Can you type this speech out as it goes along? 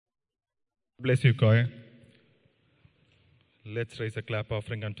Bless you, choir. Let's raise a clap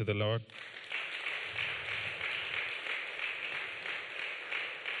offering unto the Lord.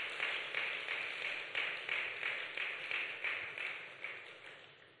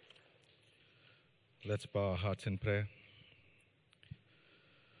 Let's bow our hearts in prayer.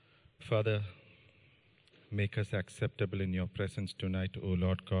 Father, make us acceptable in your presence tonight, O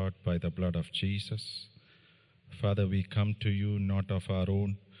Lord God, by the blood of Jesus. Father, we come to you not of our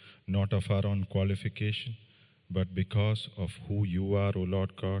own qualification, but because of who you are, O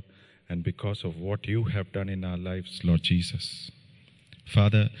Lord God, and because of what you have done in our lives, Lord Jesus.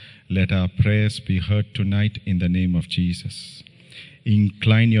 Father, let our prayers be heard tonight in the name of Jesus.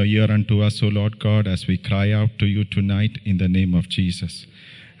 Incline your ear unto us, O Lord God, as we cry out to you tonight in the name of Jesus.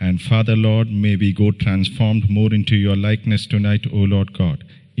 And Father, Lord, may we go transformed more into your likeness tonight, O Lord God,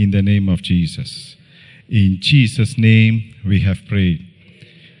 in the name of Jesus. In Jesus' name we have prayed.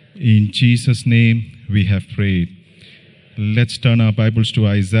 In Jesus' name we have prayed. Let's turn our Bibles to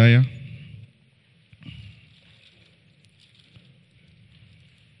Isaiah.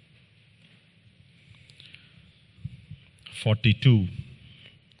 (42)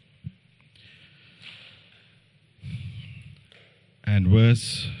 and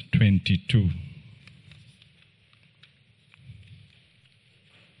verse 22.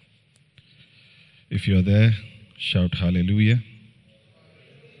 If you're there, shout hallelujah.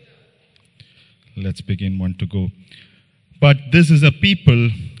 Let's begin one to go. But this is a people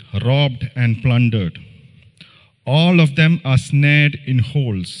robbed and plundered. All of them are snared in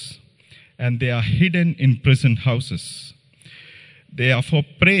holes, and they are hidden in prison houses. They are for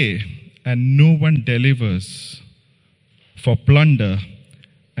prey, and no one delivers, for plunder,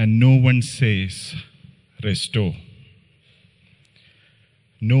 and no one says, restore.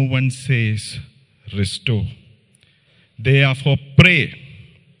 No one says, restore. They are for prey.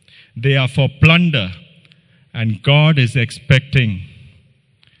 They are for plunder. And God is expecting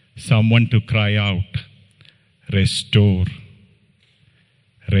someone to cry out, restore.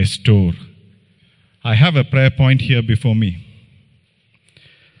 Restore. I have a prayer point here before me.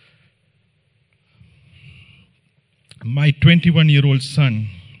 My 21-year-old son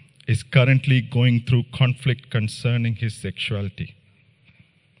is currently going through conflict concerning his sexuality.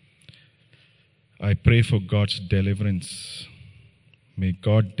 I pray for God's deliverance. May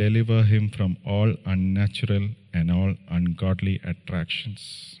God deliver him from all unnatural and all ungodly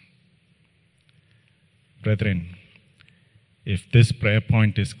attractions. Brethren, if this prayer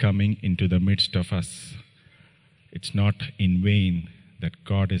point is coming into the midst of us, it's not in vain that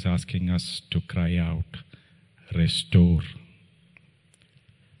God is asking us to cry out, restore.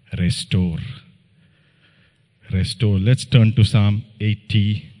 Restore. Restore. Let's turn to Psalm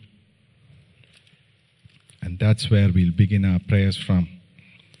 80. And that's where we'll begin our prayers from.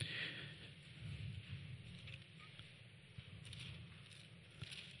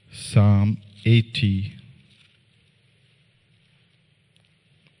 Psalm 80.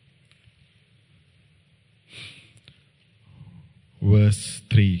 Verse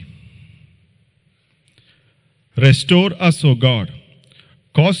 3. Restore us, O God.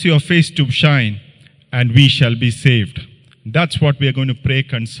 Cause your face to shine, and we shall be saved. That's what we are going to pray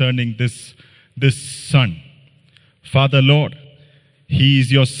concerning this son. Father, Lord, he is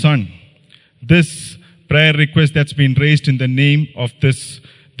your son. This prayer request that's been raised in the name of this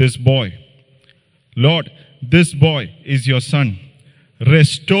boy. Lord, this boy is your son.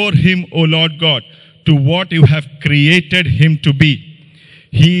 Restore him, O Lord God, to what you have created him to be.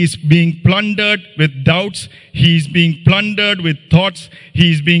 He is being plundered with doubts. He is being plundered with thoughts.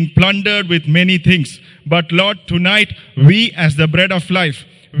 He is being plundered with many things. But Lord, tonight, we as the bread of life,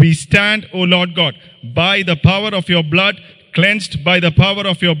 we stand, O Lord God, by the power of your blood, cleansed by the power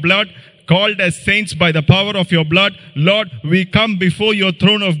of your blood, called as saints by the power of your blood. Lord, we come before your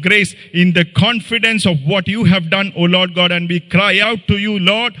throne of grace in the confidence of what you have done, O Lord God, and we cry out to you,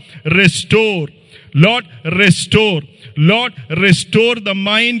 Lord, restore. Lord, restore. Lord, restore the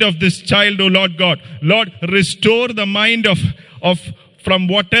mind of this child, O Lord God. Lord, restore the mind of from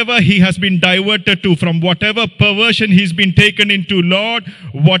whatever he has been diverted to, from whatever perversion he's been taken into, Lord,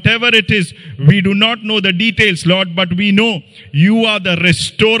 whatever it is, we do not know the details, Lord, but we know you are the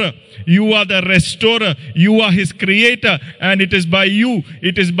restorer. You are the restorer. You are his creator, and it is by you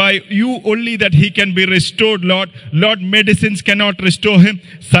only that he can be restored, Lord. Lord, medicines cannot restore him.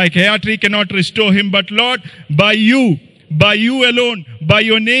 Psychiatry cannot restore him, but Lord, by you alone, by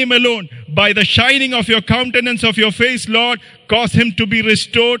your name alone, by the shining of your countenance of your face, Lord, cause him to be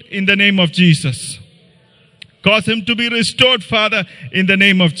restored in the name of Jesus. Cause him to be restored, Father, in the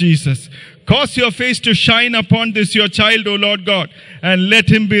name of Jesus. Cause your face to shine upon this, your child, O Lord God, and let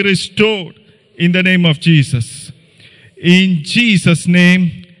him be restored. in the name of Jesus. In Jesus'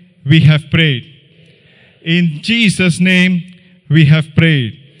 name we have prayed. In Jesus' name we have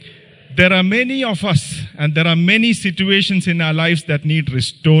prayed. There are many of us and there are many situations in our lives that need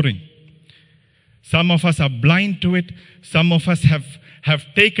restoring. Some of us are blind to it. Some of us have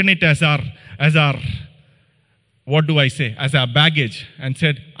taken it as our, as our baggage and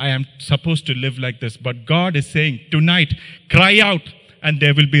said, I am supposed to live like this. But God is saying, tonight, cry out and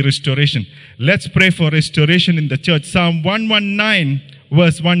there will be restoration. Let's pray for restoration in the church. Psalm 119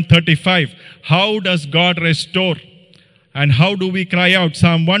 verse 135. How does God restore? And how do we cry out?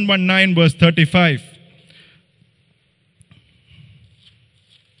 Psalm 119 verse 35.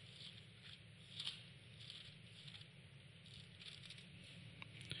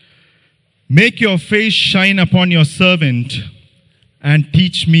 Make your face shine upon your servant and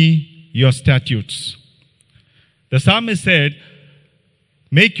teach me your statutes. The psalmist said,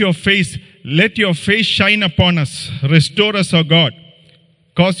 let your face shine upon us. Restore us, O God.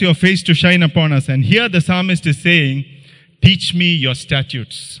 Cause your face to shine upon us. And here the psalmist is saying, teach me your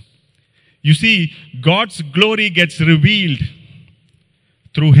statutes. You see, God's glory gets revealed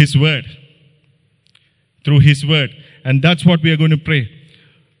through His word. Through His word. And that's what we are going to pray.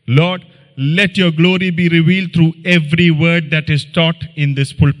 Lord, let your glory be revealed through every word that is taught in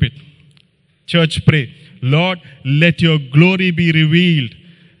this pulpit. Church, pray. Lord, let your glory be revealed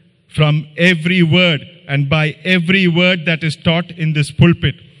from every word and by every word that is taught in this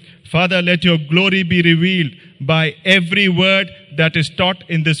pulpit. Father, let your glory be revealed by every word that is taught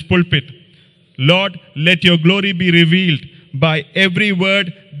in this pulpit. Lord, let your glory be revealed by every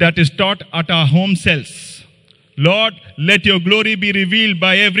word that is taught at our home cells. Lord, let your glory be revealed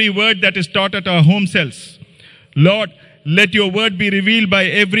by every word that is taught at our home cells. Lord, let your word be revealed by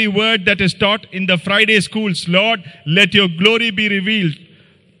every word that is taught in the Friday schools. Lord, let your glory be revealed.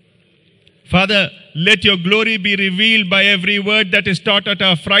 Father, let your glory be revealed by every word that is taught at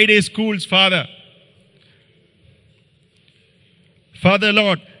our Friday schools, Father. Father,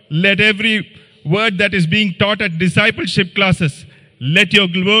 Lord, let every word that is being taught at discipleship classes, let your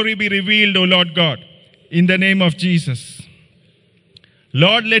glory be revealed, O Lord God, in the name of Jesus.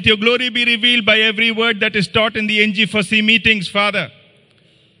 Lord, let your glory be revealed by every word that is taught in the NG4C meetings, Father.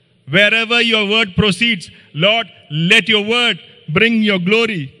 Wherever your word proceeds, Lord, let your word bring your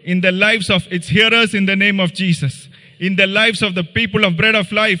glory in the lives of its hearers in the name of Jesus. In the lives of the people of Bread of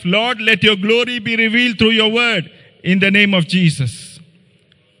Life, Lord, let your glory be revealed through your word in the name of Jesus.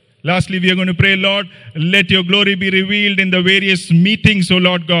 Lastly, we are going to pray, Lord, let your glory be revealed in the various meetings, O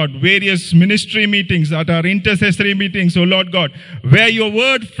Lord God, various ministry meetings, at our intercessory meetings, O Lord God, where your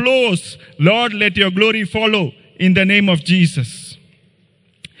word flows. Lord, let your glory follow in the name of Jesus.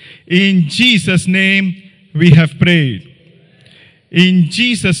 In Jesus' name, we have prayed. In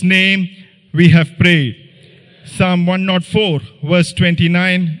Jesus' name, we have prayed. Psalm 104, verse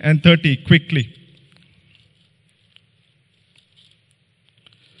 29 and 30, quickly.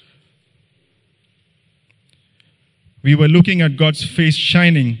 We were looking at God's face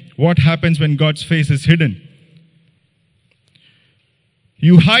shining. What happens when God's face is hidden?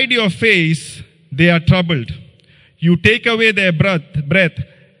 You hide your face, they are troubled. You take away their breath,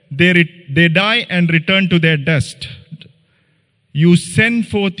 they die and return to their dust. You send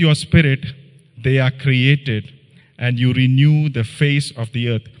forth your spirit, they are created, and you renew the face of the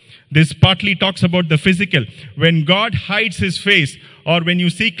earth. This partly talks about the physical. When God hides his face, or when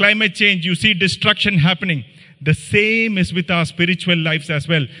you see climate change, you see destruction happening. The same is with our spiritual lives as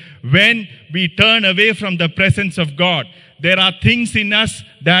well. When we turn away from the presence of God, there are things in us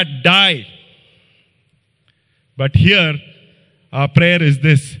that die. But here, our prayer is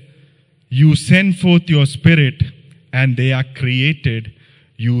this. You send forth your spirit, and they are created.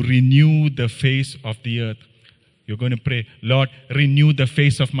 You renew the face of the earth. You're going to pray, Lord, renew the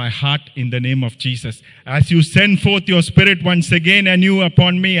face of my heart in the name of Jesus. As you send forth your spirit once again anew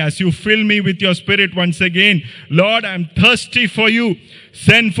upon me, as you fill me with your spirit once again, Lord, I'm thirsty for you.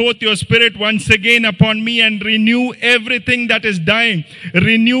 Send forth your spirit once again upon me and renew everything that is dying.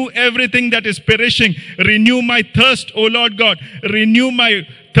 Renew everything that is perishing. Renew my thirst, O Lord God. Renew my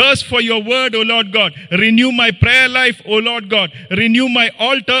thirst for your word, O Lord God. Renew my prayer life, O Lord God. Renew my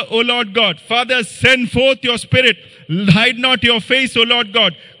altar, O Lord God. Father, send forth your spirit. Hide not your face, O Lord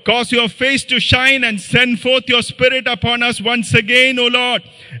God. Cause your face to shine and send forth your spirit upon us once again, O Lord.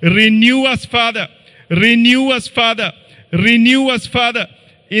 Renew us, Father. Renew us, Father. Renew us, Father,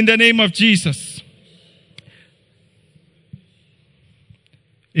 in the name of Jesus.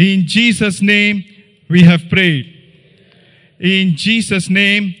 In Jesus' name, we have prayed. In Jesus'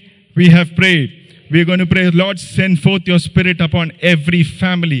 name, we have prayed. We're going to pray, Lord, send forth your Spirit upon every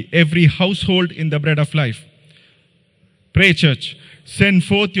family, every household in the bread of life. Pray, church. Send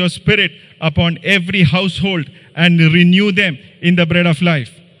forth your Spirit upon every household and renew them in the bread of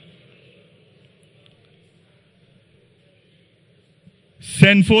life.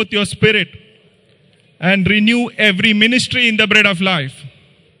 Send forth your Spirit and renew every ministry in the bread of life.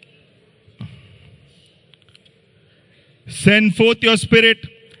 Send forth your Spirit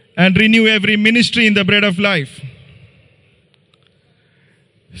and renew every ministry in the bread of life.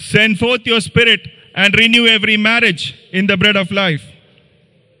 Send forth your Spirit and renew every marriage in the bread of life.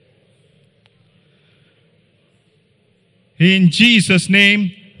 In Jesus'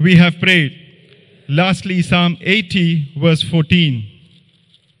 name we have prayed. Lastly, Psalm 80 verse 14.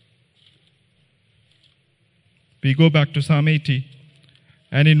 We go back to Psalm 80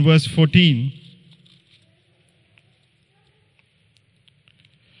 and in verse 14,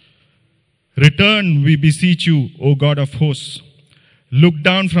 return, we beseech you, O God of hosts. Look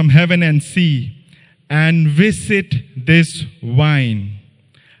down from heaven and see, and visit this vine,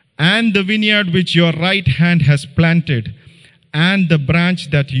 and the vineyard which your right hand has planted, and the branch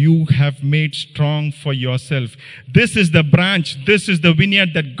that you have made strong for yourself. This is the branch, this is the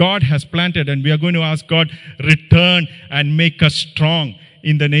vineyard that God has planted, and we are going to ask God, return and make us strong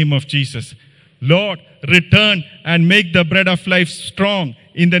in the name of Jesus. Lord, return and make the bread of life strong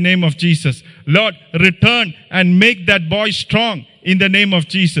in the name of Jesus. Lord, return and make that boy strong in the name of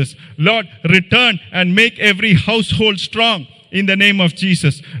Jesus. Lord, return and make every household strong in the name of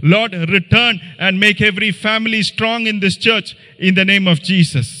Jesus. Lord, return and make every family strong in this church in the name of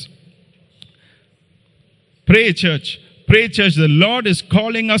Jesus. Pray, church. Pray, church. The Lord is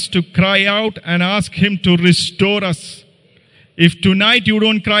calling us to cry out and ask Him to restore us. If tonight you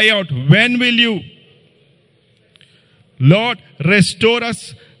don't cry out, when will you? Lord, restore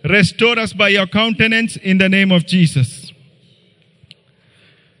us by your countenance in the name of Jesus.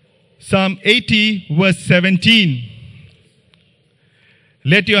 Psalm 80 verse 17.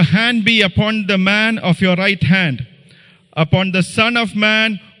 Let your hand be upon the man of your right hand, upon the Son of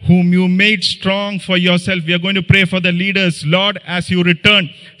Man whom you made strong for yourself. We are going to pray for the leaders. Lord, as you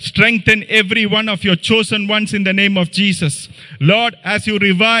return, strengthen every one of your chosen ones in the name of Jesus. Lord, as you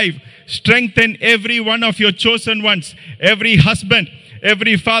revive, strengthen every one of your chosen ones, every husband,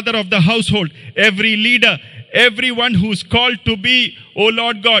 every father of the household, every leader, everyone who's called to be, O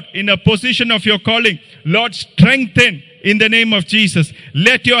Lord God, in a position of your calling. Lord, strengthen in the name of Jesus.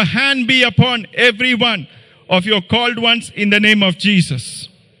 Let your hand be upon every one of your called ones in the name of Jesus.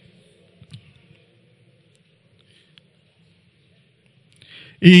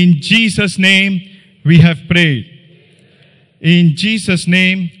 In Jesus' name we have prayed. In Jesus'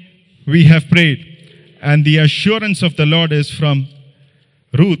 name we have prayed. And the assurance of the Lord is from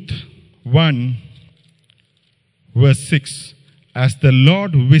Ruth 1 verse 6. As the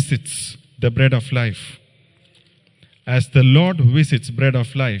Lord visits the bread of life, as the Lord visits bread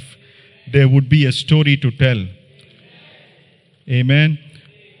of life, there would be a story to tell. Amen.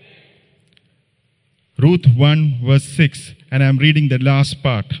 Ruth 1 verse 6, and I'm reading the last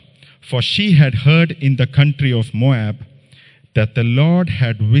part. For she had heard in the country of Moab that the Lord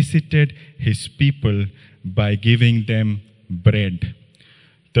had visited his people by giving them bread.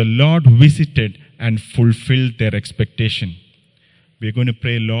 The Lord visited and fulfilled their expectation. We're going to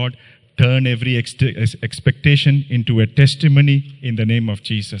pray, Lord, turn every expectation into a testimony in the name of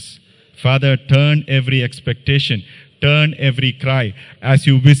Jesus. Father, turn every expectation, turn every cry as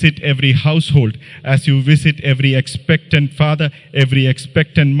you visit every household, as you visit every expectant father, every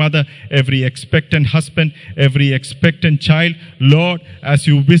expectant mother, every expectant husband, every expectant child. Lord, as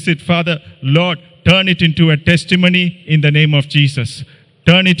you visit, Father, Lord, turn it into a testimony in the name of Jesus.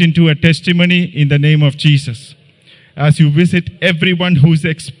 Turn it into a testimony in the name of Jesus. As you visit everyone who's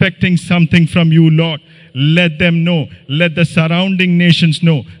expecting something from you, Lord, let them know, let the surrounding nations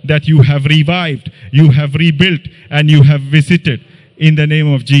know that you have revived, you have rebuilt, and you have visited in the name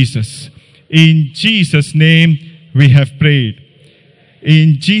of Jesus. In Jesus' name we have prayed.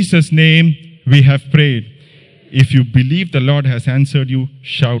 In Jesus' name we have prayed. If you believe the Lord has answered you,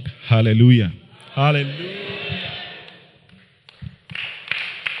 shout hallelujah. Hallelujah.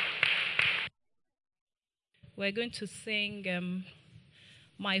 We're going to sing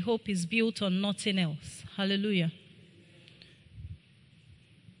My Hope is Built on Nothing Else. Hallelujah.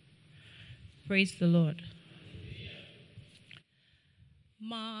 Praise the Lord.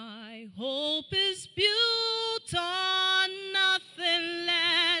 My hope is built on nothing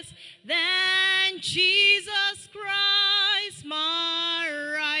less than Jesus Christ, my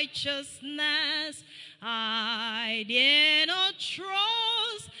righteousness. I dare not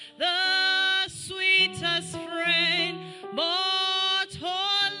trust the sweet greatest friend, but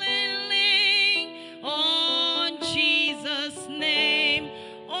wholly lean on Jesus' name.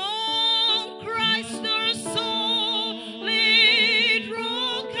 On Christ our solid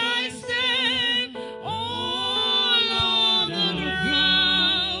rock I stand. All other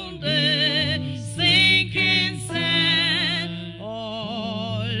ground is sinking sand.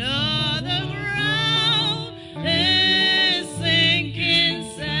 All other ground is sinking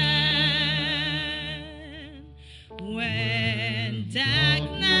sand. When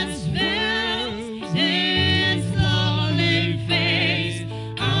darkness veils its lonely face,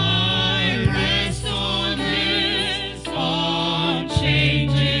 I rest on His unchanging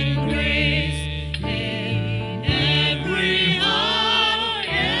grace. In every high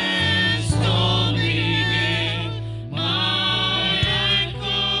and stormy gale, my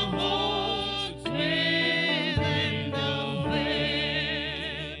anchor holds within the veil.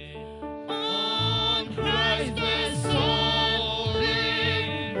 On Christ the solid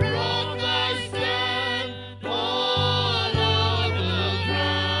rock I stand. All other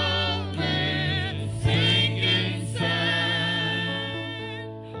ground is sinking sand.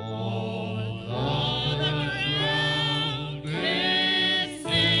 All other ground is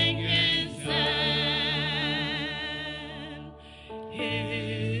sinking sand.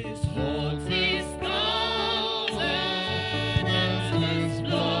 His holy scars and His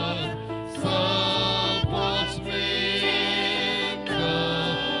blood supports me in the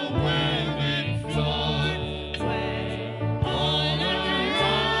whelming flood. When all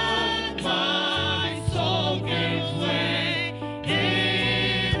around my soul gives way,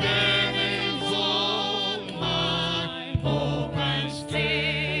 in heaven's home my hope and stay.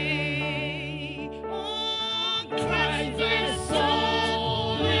 On Christ the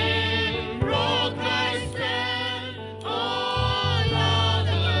solid rock I stand. All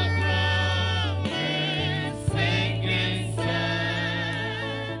other ground is sinking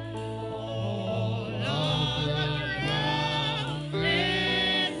sand. All other ground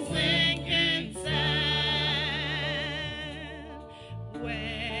is sinking sand.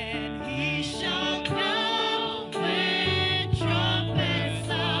 When He shall come with trumpet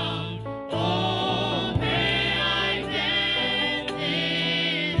sound, oh, may I then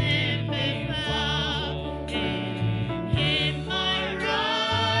in Him be found. In Him my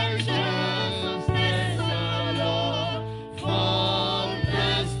righteousness alone,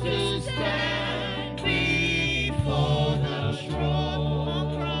 faultless to stand before the throne.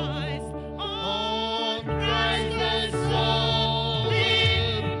 On Christ the solid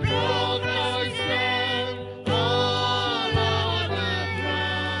rock I stand. All other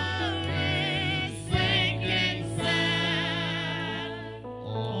ground is sinking sand.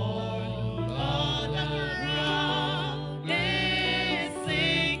 All other ground is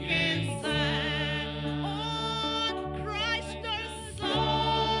sinking sand. On Christ the solid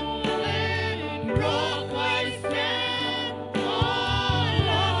rock I stand. All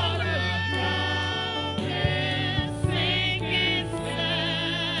other ground is sinking sand.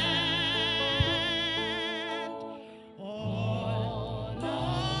 All other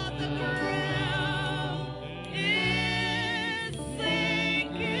ground is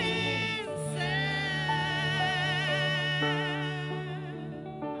sinking sand.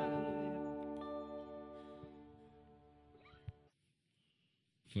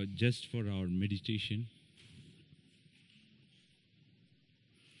 For our meditation,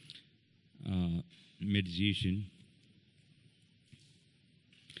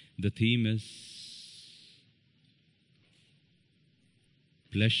 the theme is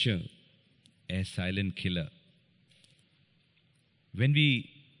pleasure, a silent killer. When we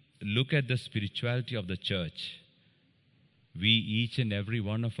look at the spirituality of the church, we, each and every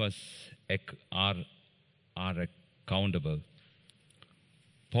one of us, are accountable.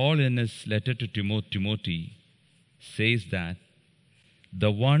 Paul, in his letter to Timothy, says that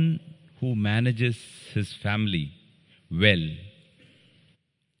the one who manages his family well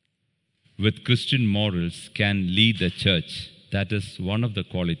with Christian morals can lead the church. That is one of the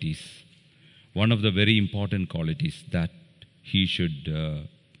qualities, one of the very important qualities, that he should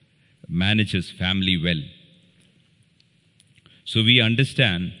manage his family well. So we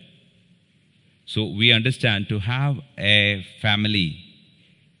understand to have a family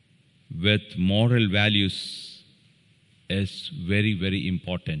with moral values is very, very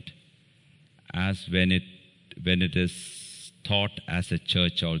important, as when it is taught as a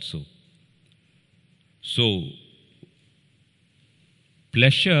church also. So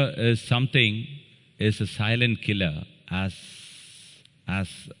pleasure is a silent killer, as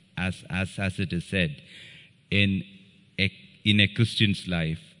it is said in a Christian's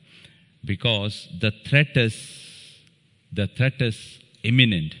life. because the threat is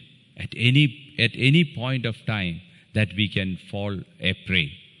imminent at any point of time that we can fall a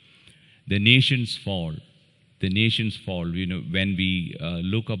prey. The nations fall. You know, when we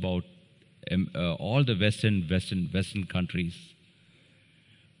look about all the Western countries,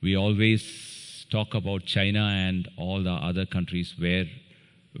 we always talk about China and all the other countries where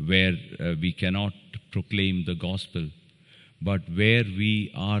we cannot proclaim the gospel. But where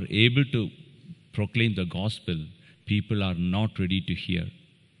we are able to proclaim the gospel, people are not ready to hear.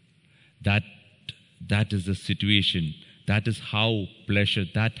 That is the situation. That is how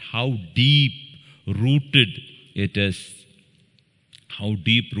how deep rooted it is, how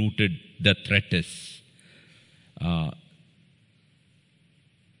deep rooted the threat is.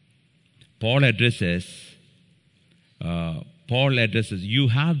 Paul addresses, you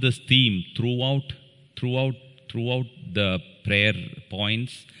have this theme throughout the prayer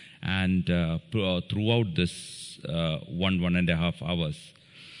points and throughout this 1.5 hours.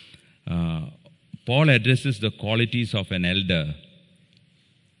 Paul addresses the qualities of an elder.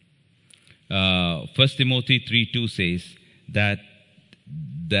 1 Timothy 3:2 says that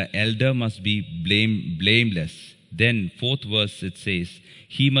the elder must be blameless. Then 4th verse it says,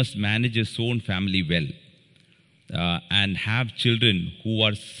 he must manage his own family well and have children who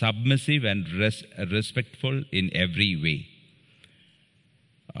are submissive and respectful in every way.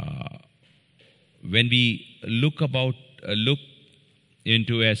 When we look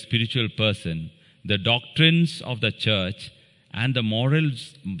into a spiritual person, the doctrines of the church and the moral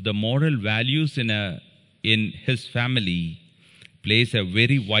values in his family plays a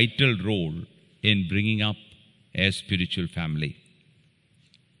very vital role in bringing up a spiritual family.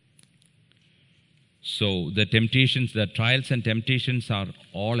 So the trials and temptations are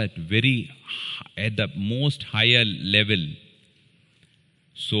all at the most higher level.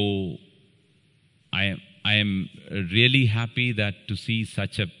 So I am really happy that to see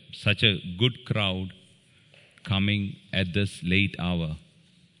such a good crowd coming at this late hour.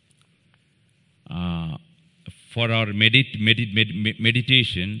 For our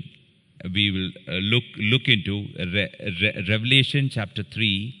meditation, we will look into Revelation chapter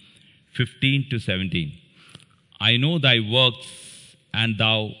 3, 15 to 17. I know thy works, and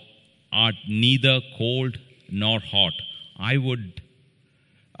thou art neither cold nor hot. I would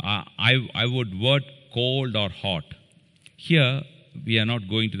word cold or hot. Here we are not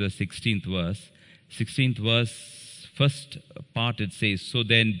going to the 16th verse. 16th verse, first part it says, so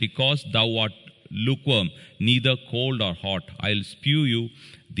then because thou art lukewarm, neither cold or hot, I'll spew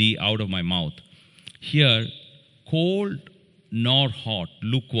thee out of my mouth. Here, cold nor hot,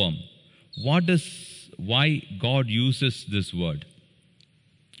 lukewarm. Why God uses this word?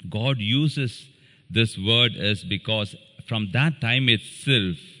 God uses this word is because from that time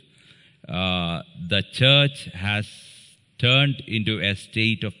itself, the church has turned into a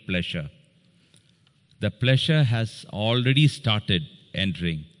state of pleasure. The pleasure has already started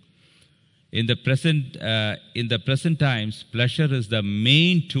entering. In the present times, pleasure is the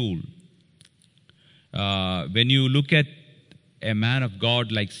main tool. When you look at a man of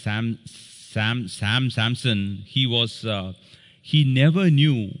God like Samson, he never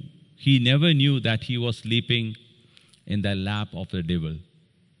knew that he was sleeping in the lap of the devil.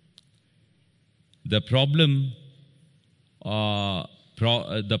 The problem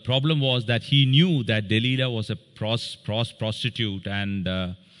was that he knew that Delilah was a prostitute,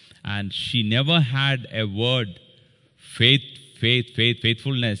 and she never had a word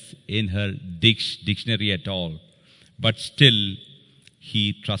faithfulness in her dictionary at all. But still,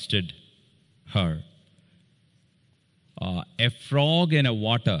 he trusted her. A frog in a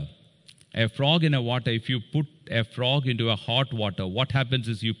water. If you put a frog into a hot water, what happens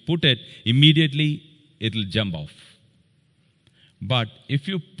is you put it, immediately it will jump off. But if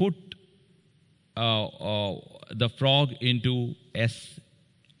you put the frog into a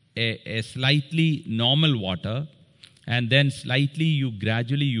slightly normal water, and then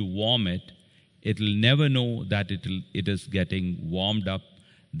gradually you warm it, it will never know that it is getting warmed up,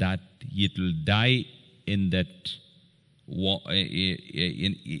 that it will die in that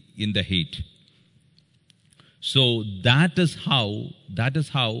in the heat. So that is how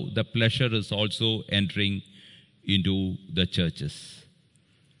the pleasure is also entering into the churches.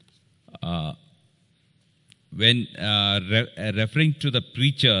 When referring to the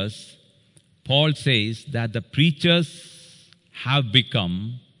preachers, Paul says that the preachers have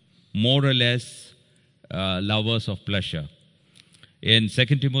become more or less lovers of pleasure. In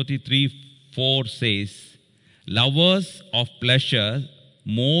 2 Timothy 3:4 says, lovers of pleasure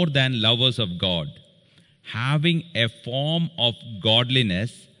more than lovers of God, having a form of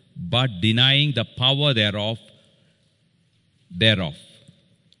godliness but denying the power thereof.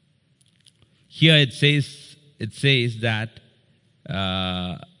 Here it says that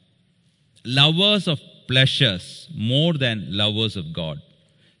lovers of pleasures more than lovers of God.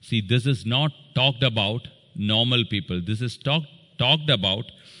 See, this is not talked about normal people. This is talked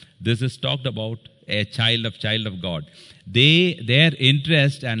about a child of God. Their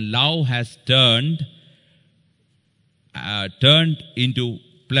interest and love has turned into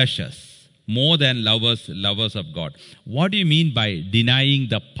pleasures more than lovers of God. What do you mean by denying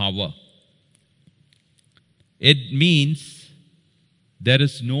the power? It means there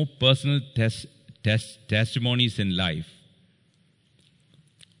is no personal testimonies in life.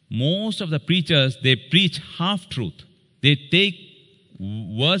 Most of the preachers, they preach half truth. They take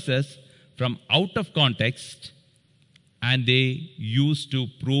verses from out of context and they use to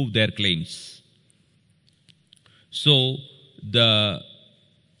prove their claims. So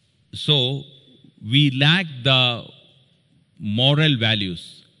we lack the moral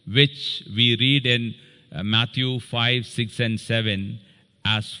values which we read in Matthew 5, 6 and 7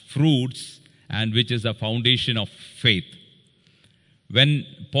 as fruits, and which is the foundation of faith. When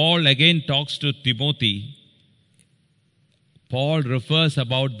Paul again talks to Timothy, Paul refers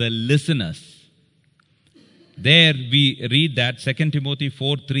about the listeners. There we read that 2 Timothy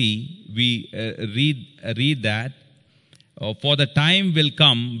 4:3, we read that for the time will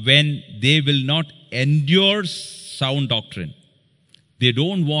come when they will not endure sound doctrine. They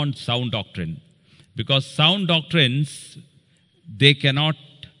don't want sound doctrine, because sound doctrines, they cannot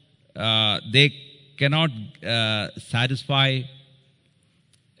satisfy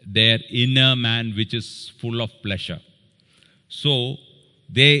their inner man, which is full of pleasure. So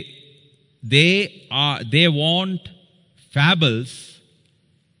they want fables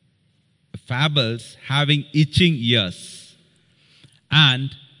having itching ears.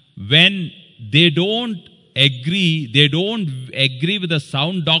 And when they don't agree with the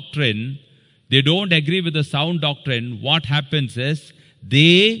sound doctrine, what happens is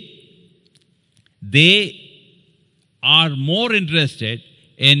they are more interested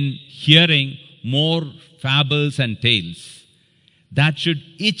in hearing more fables and tales that should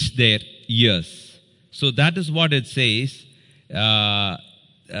itch their ears. So that is what it says.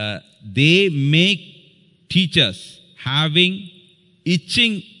 They make teachers having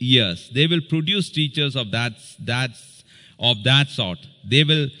itching ears. They will produce teachers of that sort. They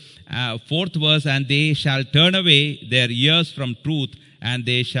will, fourth verse, and they shall turn away their ears from truth, and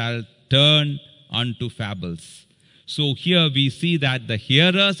they shall turn unto fables. So here we see that the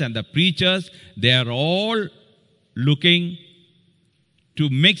hearers and the preachers, they are all looking to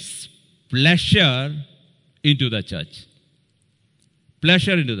mix pleasure into the church.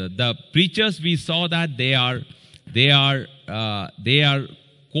 Pleasure into the preachers, we saw that they are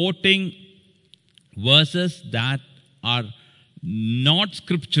quoting verses that are not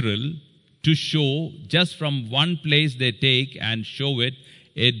scriptural to show. Just from one place they take and show it.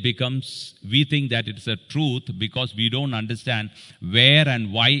 It becomes, we think that it's a truth because we don't understand where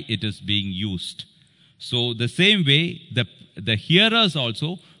and why it is being used. So the same way, the hearers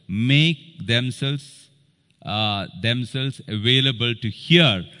also make themselves available to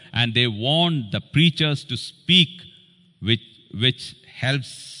hear, and they want the preachers to speak, which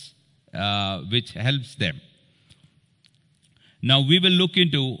helps them. Now we will look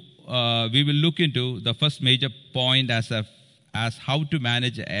into the first major point as how to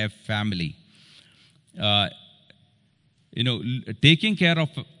manage a family. Taking care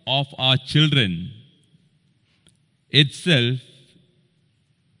of our children itself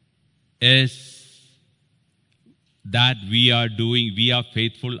is that we are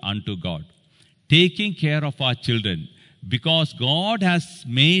faithful unto God. Taking care of our children, because God has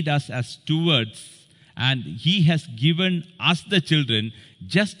made us as stewards and He has given us the children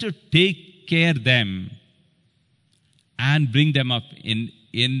just to take care of them and bring them up in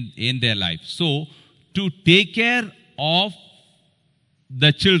their life. So, to take care of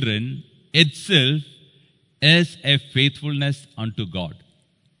the children itself is a faithfulness unto God.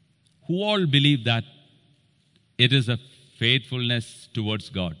 Who all believe that it is a faithfulness towards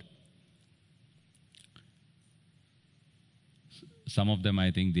God? Some of them,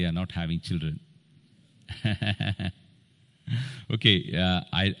 I think, they are not having children. Okay,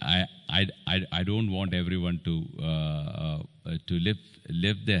 I don't want everyone to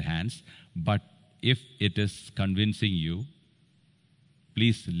lift their hands, but if it is convincing you,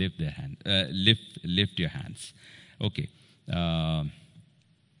 please lift their hand. Lift your hands. Okay.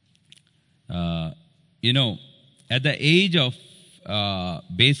 At the age of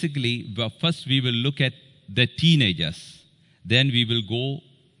basically, first we will look at the teenagers. Then we will go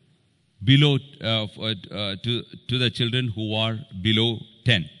below to the children who are below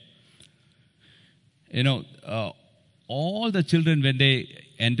 10. All the children, when they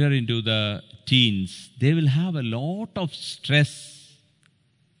enter into the teens, they will have a lot of stress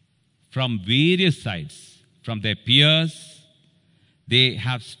from various sides, from their peers. They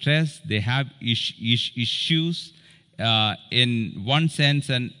have stress, they have issues in one sense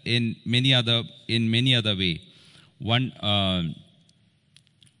and in many other way. One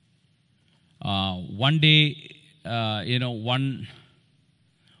day,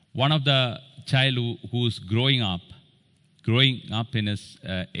 one of the child who's growing up in his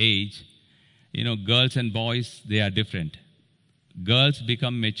age, girls and boys, they are different. Girls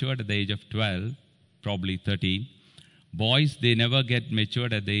become matured at the age of 12, probably 13. Boys, they never get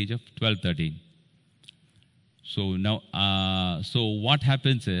matured at the age of 12, 13. So now, so what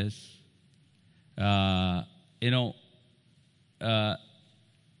happens is, there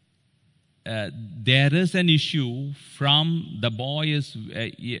is an issue from the boy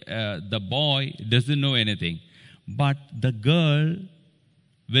the boy doesn't know anything, but the girl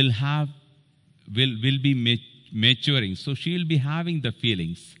will be maturing, so she will be having the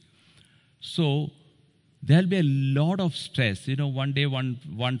feelings. So there'll be a lot of stress. One day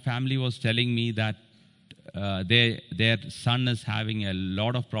one family was telling me that their son is having a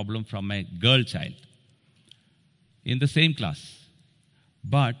lot of problem from a girl child in the same class.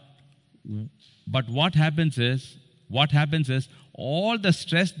 But what happens is all the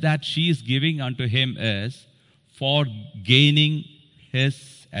stress that she is giving unto him is for gaining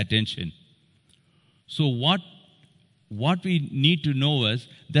his attention. So what we need to know is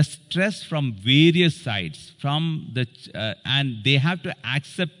the stress from various sides, and they have to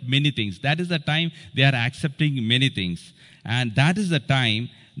accept many things. That is the time they are accepting many things. And that is the time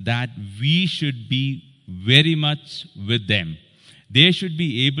that we should be very much with them. They should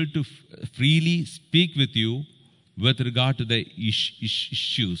be able to freely speak with you with regard to the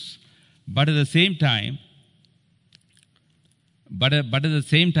issues. But at the same time,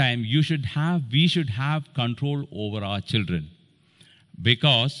 we should have control over our children,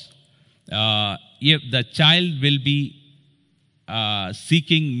 because if the child will be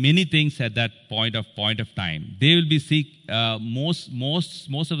seeking many things at that point of time, they will be most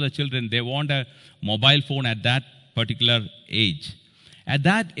of the children, they want a mobile phone at that particular age. At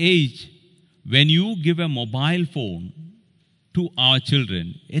that age, when you give a mobile phone to our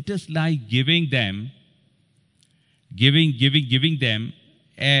children, it is like giving them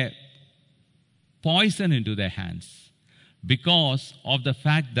a poison into their hands, because of the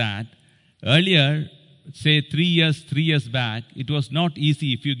fact that earlier, say 3 years back, it was not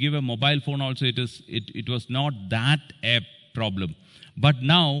easy. If you give a mobile phone also, it was not that a problem. But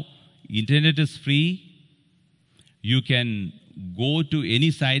now internet is free. You can go to any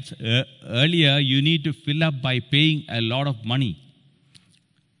sites. Earlier you need to fill up by paying a lot of money,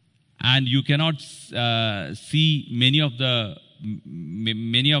 and you cannot see many of the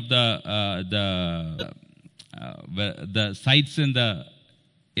sites in the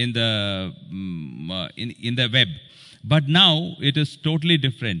web. But now it is totally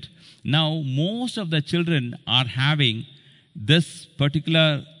different. Now most of the children are having this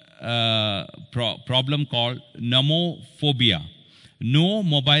particular problem called nomophobia, no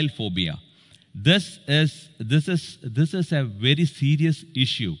mobile phobia. This is a very serious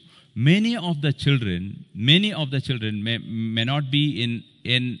issue. Many of the children may not be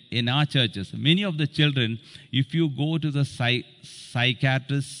in our churches. Many of the children, if you go to the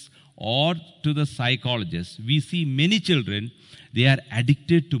psychiatrists or to the psychologists, we see many children, they are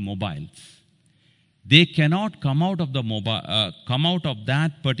addicted to mobiles. They cannot come out of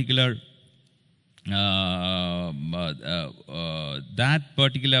that particular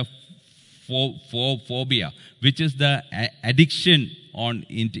phobia, which is the addiction on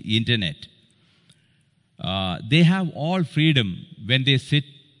internet. They have all freedom when they sit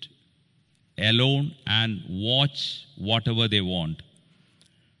alone and watch whatever they want.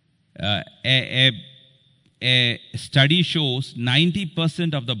 A study shows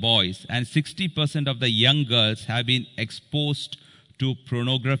 90% of the boys and 60% of the young girls have been exposed to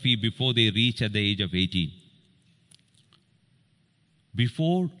pornography before they reach at the age of 18.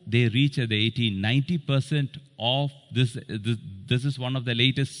 Before they reach at the 18, 90% of this is one of the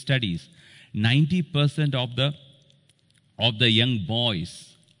latest studies. 90% of the young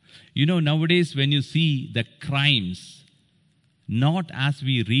boys. Nowadays when you see the crimes, not as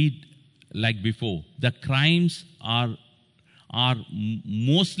we read like before, the crimes are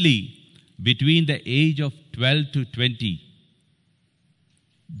mostly between the age of 12 to 20.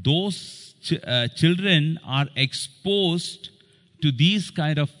 Those children are exposed to these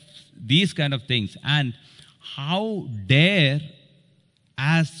kind of these kind of things. And how dare,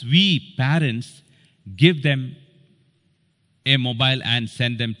 as we parents, give them a mobile and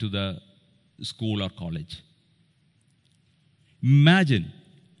send them to the school or college? Imagine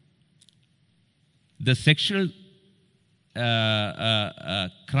the sexual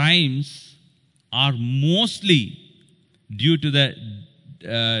crimes are mostly due to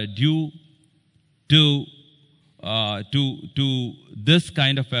this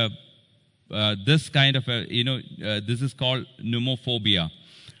kind of a this is called pneumophobia.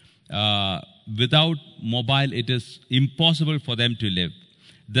 Without mobile, it is impossible for them to live.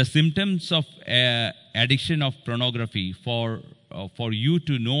 The symptoms of addiction of pornography, for you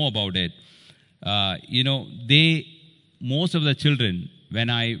to know about it, most of the children, when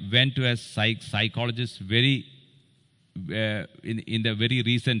I went to a psychologist in the very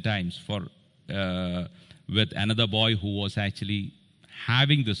recent times with another boy who was actually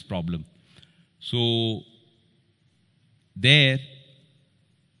having this problem. So there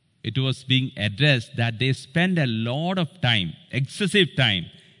it was being addressed that they spend a lot of time, excessive time,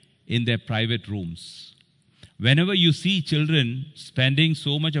 in their private rooms. Whenever you see children spending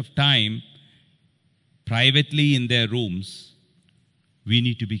so much of time privately in their rooms, we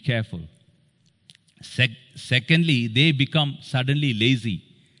need to be careful. Secondly, they become suddenly lazy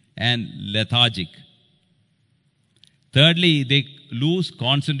and lethargic. Thirdly, they lose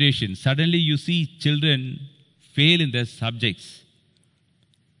concentration. Suddenly you see children fail in their subjects,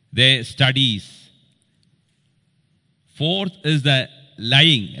 their studies. Fourth is the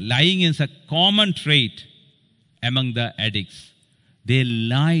lying. Lying is a common trait among the addicts. They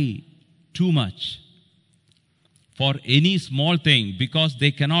lie too much for any small thing because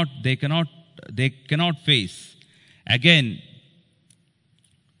they cannot face. Again,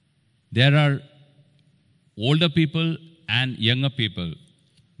 there are older people and younger people.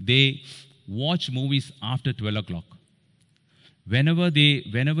 They watch movies after 12 o'clock. Whenever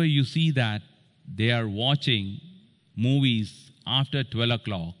you see that they are watching movies after 12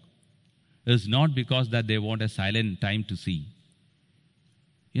 o'clock, it's not because that they want a silent time to see.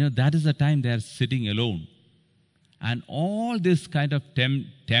 That is the time they are sitting alone. And all this kind of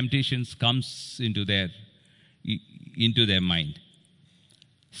temptations comes into their mind.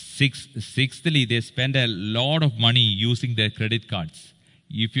 Sixthly, they spend a lot of money using their credit cards.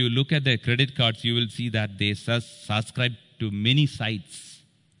 If you look at their credit cards, you will see that they subscribe to many sites.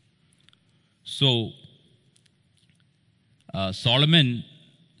 So, Solomon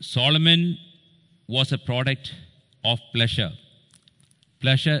was a product of pleasure.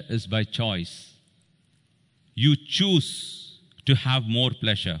 Pleasure is by choice. You choose to have more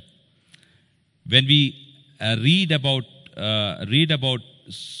pleasure. When we read about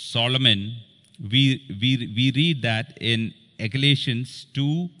Solomon, we read that in Galatians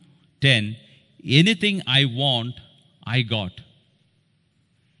 2:10, anything I want, I got.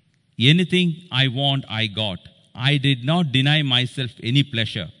 Anything I want, I got. I did not deny myself any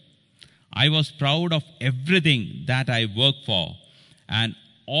pleasure. I was proud of everything that I worked for, and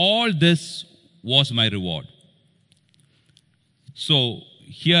all this was my reward. So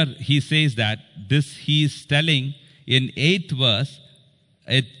here he says that this he is telling in 8th verse,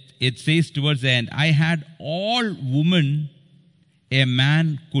 it says towards the end, I had all women a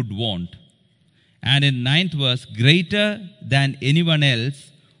man could want. And in 9th verse, greater than anyone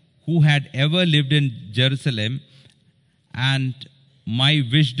else who had ever lived in Jerusalem, and my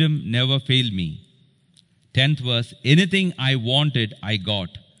wisdom never failed me. 10th verse, anything I wanted, I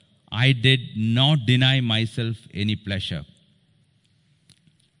got. I did not deny myself any pleasure.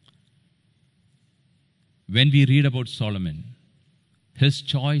 When we read about Solomon, his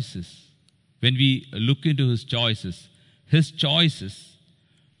choices, when we look into his choices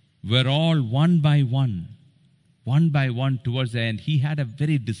were all one by one towards the end. He had a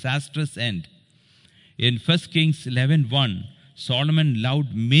very disastrous end. In 1 Kings 11:1, Solomon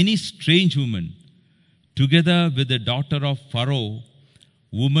loved many strange women, together with the daughter of Pharaoh,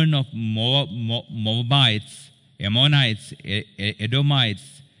 women of Moabites, Ammonites,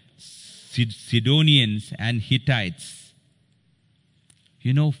 Edomites, Sidonians, and Hittites.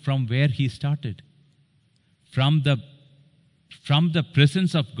 From where he started? From the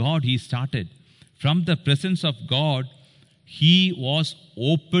presence of God he started. From the presence of God, he was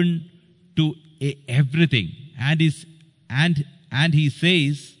open to everything. And he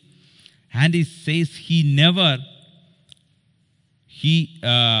says he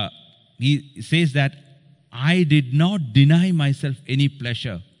says that I did not deny myself any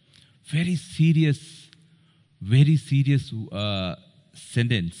pleasure. Very serious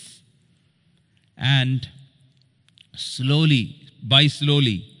sentence. And slowly,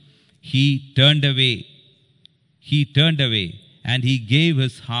 he turned away. He turned away, and he gave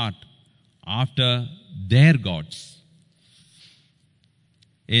his heart after their gods.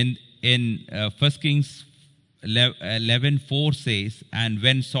 In 1 Kings 11:4 says, and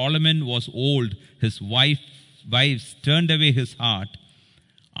when Solomon was old, his wives turned away his heart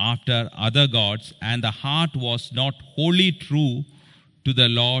after other gods, and the heart was not wholly true to the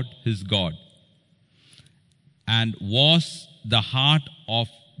Lord his God, and was the heart of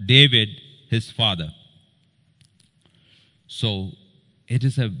David his father. So it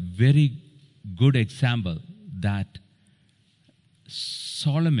is a very good example that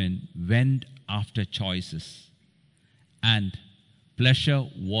Solomon went after choices, and pleasure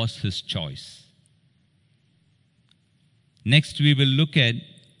was his choice. Next, we look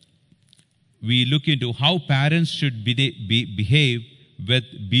into how parents should behave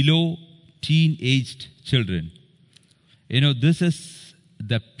with below teen-aged children. This is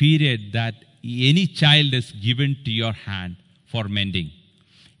the period that any child is given to your hand for mending.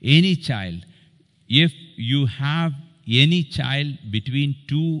 Any child. If you have any child between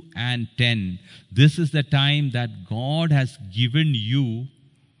 2 and 10, this is the time that God has given you,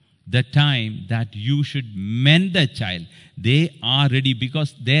 the time that you should mend the child. They are ready,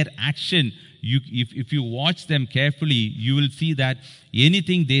 because their action, if you watch them carefully, you will see that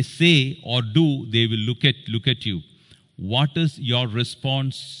anything they say or do, they will look at you. What is your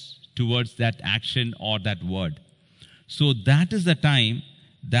response towards that action or that word? So that is the time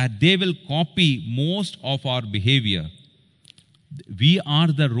that they will copy most of our behavior. We are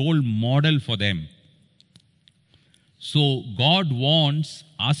the role model for them. So God wants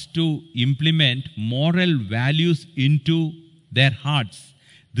us to implement moral values into their hearts.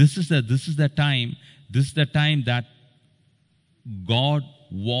 This is the time that God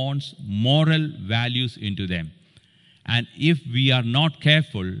wants moral values into them. And if we are not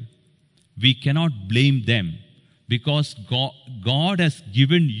careful, we cannot blame them, because God has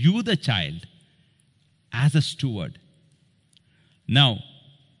given you the child as a steward. Now,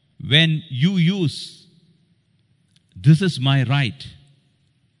 when you use, this is my right,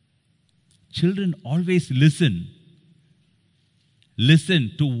 children always listen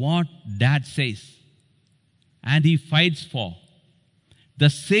to what dad says, and he fights for. The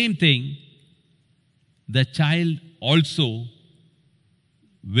same thing, the child also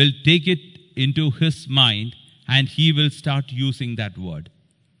will take it into his mind, and he will start using that word.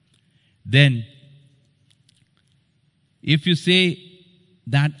 Then, if you say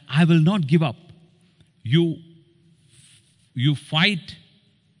that I will not give up, you fight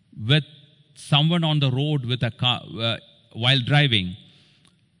with someone on the road with a car while driving,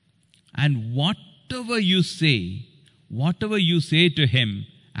 and whatever you say to him,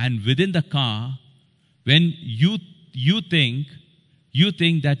 and within the car, when you think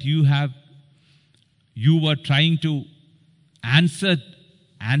that you were trying to answer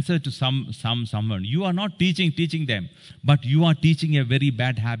to someone. You are not teaching them, but you are teaching a very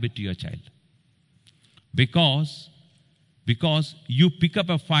bad habit to your child. Because you pick up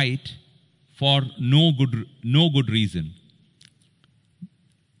a fight for no good reason.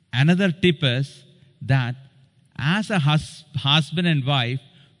 Another tip is that as a husband and wife,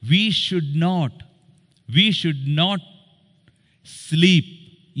 we should not sleep.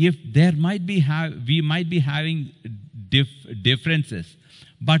 If there we might be having differences,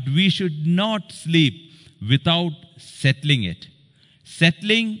 but we should not sleep without settling it.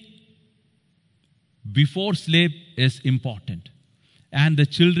 Settling before sleep is important, and the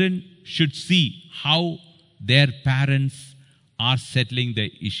children should see how their parents are settling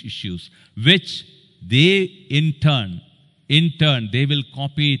the issues, which they in turn they will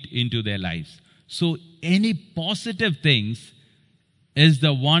copy it into their lives. So any positive things is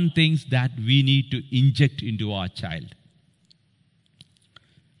the one things that we need to inject into our child.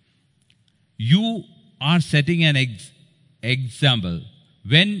 You are setting an example.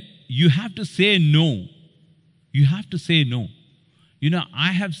 When you have to say no, you have to say no.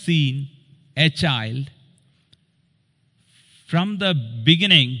 I have seen a child from the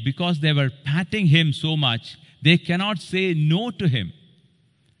beginning, because they were patting him so much, they cannot say no to him.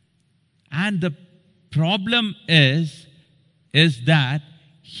 And the problem is that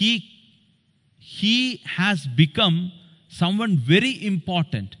he has become someone very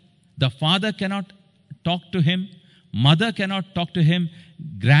important. The father cannot talk to him, mother cannot talk to him,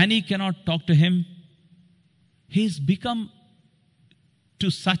 granny cannot talk to him. He's become to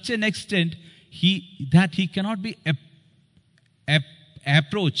such an extent that he cannot be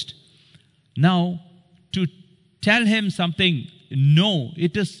approached. Now, to tell him something, no,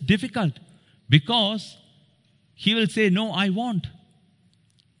 it is difficult, because he will say, no, I won't.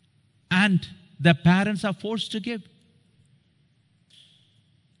 and the parents are forced to give.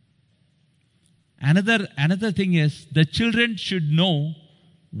 Another thing is, the children should know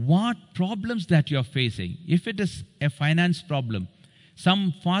what problems that you are facing. If it is a finance problem,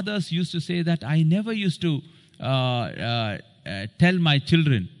 some fathers used to say that I never used to tell my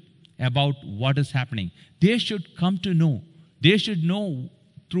children about what is happening. They should come to know. They should know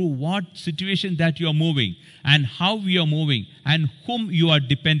through what situation that you are moving and how you are moving and whom you are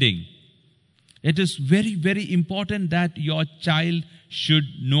depending. It is very, very important that your child should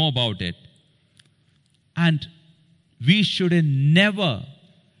know about it. And we should never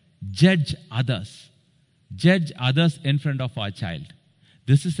judge others in front of our child.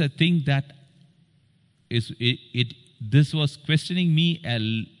 This is a thing that this was questioning me a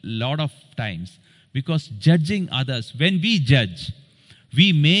lot of times, because judging others, when we judge,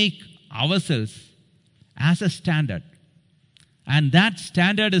 we make ourselves as a standard, and that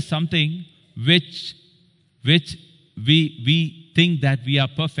standard is something which we think that we are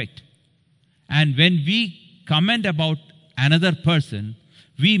perfect. And when we comment about another person,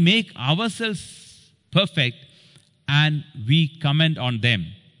 we make ourselves perfect and we comment on them.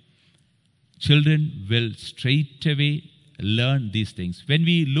 Children will straight away learn these things. When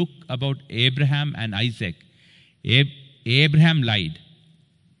we look about Abraham and Isaac, Abraham lied,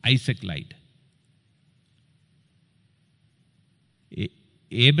 Isaac lied.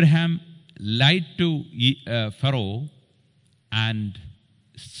 Abraham lied to Pharaoh, and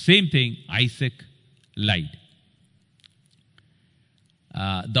same thing, Isaac lied.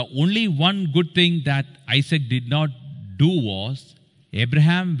 The only one good thing that Isaac did not do was,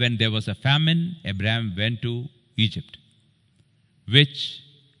 Abraham, when there was a famine, Abraham went to Egypt, which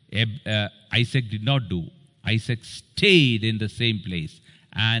Isaac did not do. Isaac stayed in the same place,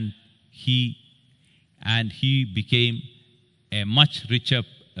 and he became a much richer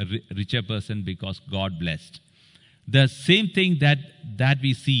person because God blessed. The same thing that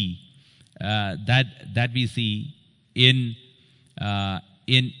we see in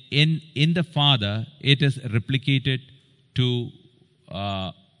the father, it is replicated to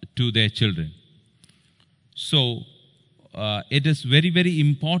their children. So it is very, very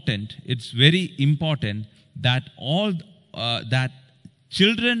important. It's very important that that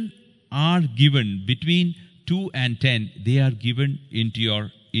children are given between 2 and 10. They are given into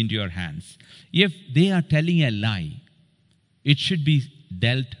your hands. If they are telling a lie, it should be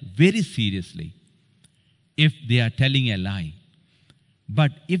dealt very seriously. If they are telling a lie,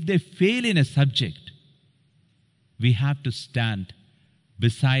 but if they fail in a subject, we have to stand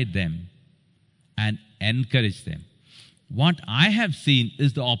beside them and encourage them. What I have seen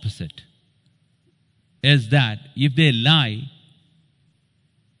is the opposite, is that if they lie,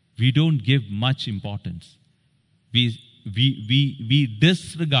 we don't give much importance. We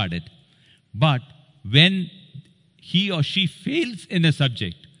disregard it. But when he or she fails in a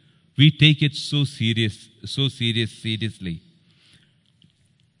subject, we take it seriously.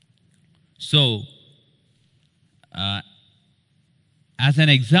 So, as an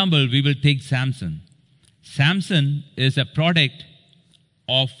example, we will take Samson. Samson is a product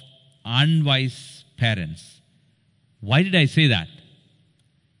of unwise parents. Why did I say that?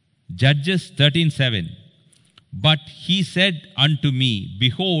 Judges 13:7. But he said unto me,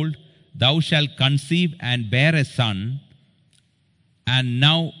 Behold, thou shalt conceive and bear a son, and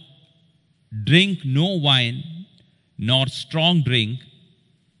now drink no wine, nor strong drink,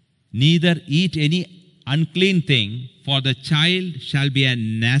 neither eat any unclean thing, for the child shall be a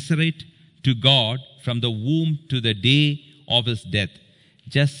Nazarite to God from the womb to the day of his death.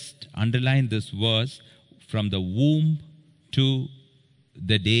 Just underline this verse, from the womb to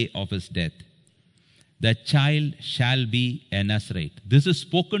the day of his death. The child shall be a Nazarite. This is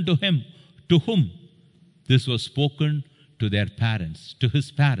spoken to him. To whom? This was spoken to their parents, to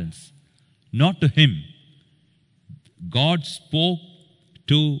his parents, not to him. God spoke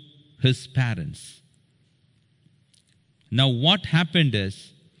to his parents. Now what happened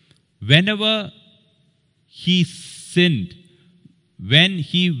is, whenever he sinned, when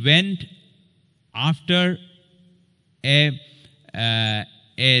he went after a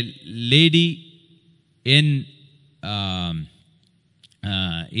lady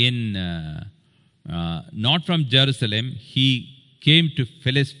not from Jerusalem, he came to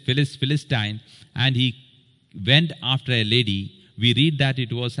Philistine, and he went after a lady. We read that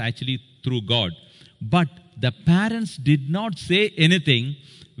it was actually through God. But the parents did not say anything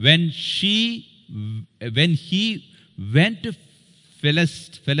when he went to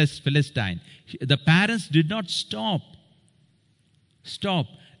Philistine. The parents did not stop.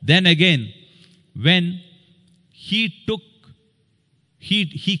 Then again, when he took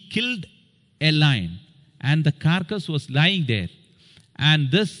he killed a lion, and the carcass was lying there.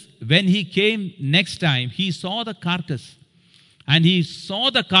 And this, when he came next time, he saw the carcass. And he saw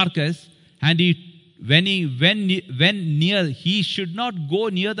the carcass, and when he went near, he should not go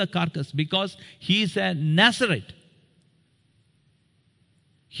near the carcass because he is a Nazarite.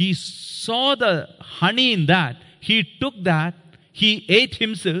 He saw the honey in that. He took that, he ate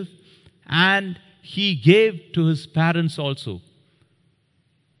himself, and he gave to his parents also.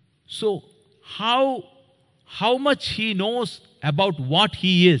 So, how much he knows about what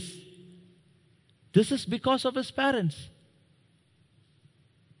he is? This is because of his parents.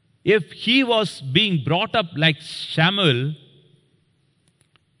 If he was being brought up like Samuel,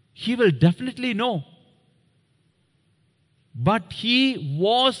 he will definitely know. But he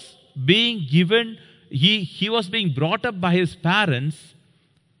was being given, he was being brought up by his parents,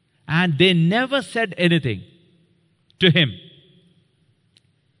 and they never said anything to him.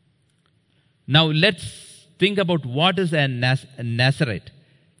 Now let's think about what is a Nazarite.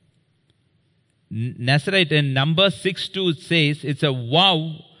 Nazarite in Numbers 6:2 says it's a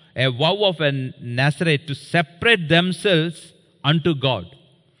vow of a Nazarite to separate themselves unto God.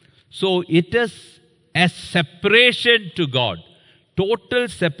 So it is a separation to God, total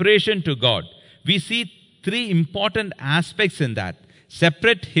separation to God. We see three important aspects in that.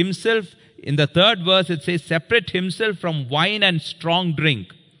 Separate himself. In the third verse it says separate himself from wine and strong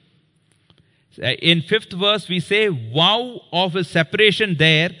drink. In fifth verse we say vow of his separation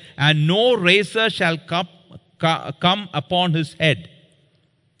there, and no razor shall come upon his head.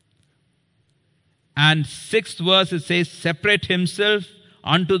 And sixth verse it says separate himself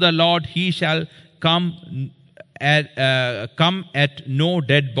unto the Lord, he shall come at no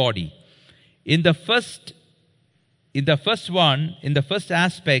dead body. In the first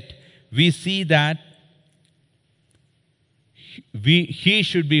aspect, we see that he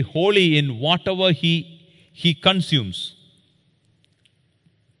should be holy in whatever he consumes.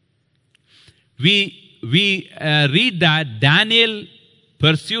 We read that Daniel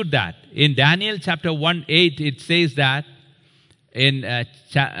pursued that. In Daniel chapter 1:8, it says that, in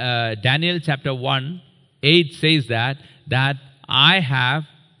Daniel chapter 1:8 says that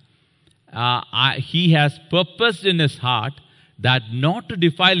he has purposed in his heart that not to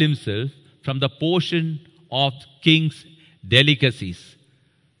defile himself from the portion of king's delicacies.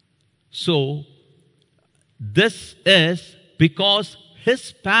 So, this is because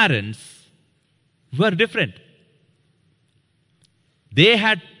his parents were different. They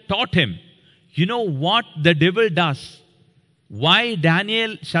had taught him. You know what the devil does? Why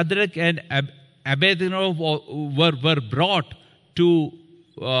Daniel, Shadrach, and Abednego were brought to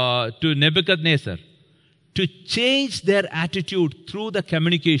Nebuchadnezzar? To change their attitude through the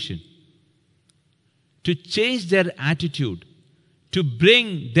communication. To change their attitude. To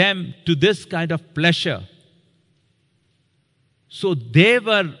bring them to this kind of pleasure. So they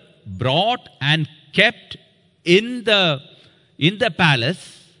were brought and kept in the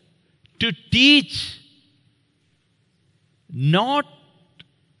palace to teach not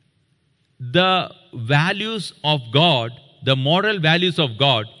the values of God, the moral values of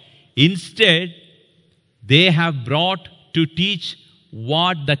God. Instead, they have brought to teach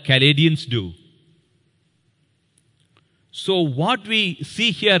what the Chaldeans do. So what we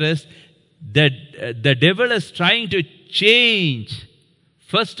see here is that the devil is trying to change,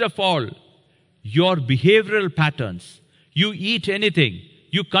 first of all, your behavioral patterns. You eat anything.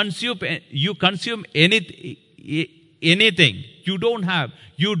 You consume anything. You don't have.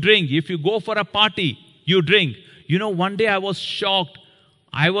 You drink. If you go for a party, you drink. You know, one day I was shocked.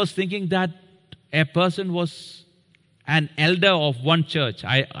 I was thinking that a person was an elder of one church.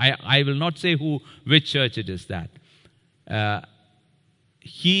 I will not say which church it is that.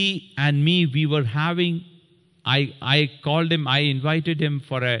 He and me, we were having, I called him, I invited him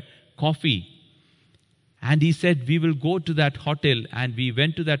for a coffee. And he said, we will go to that hotel. And we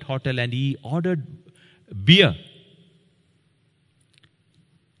went to that hotel and he ordered beer.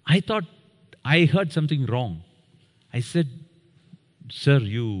 I thought I heard something wrong. I said, sir,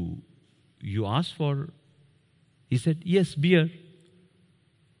 you asked for? He said, yes, beer.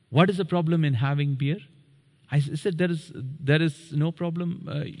 What is the problem in having beer? I said, there is no problem.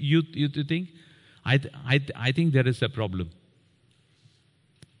 You think? I think there is a problem.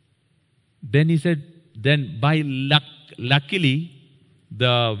 Then he said, then by luckily,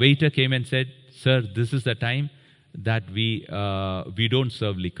 the waiter came and said, sir, this is the time that we don't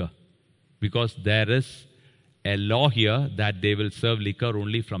serve liquor. Because there is a law here that they will serve liquor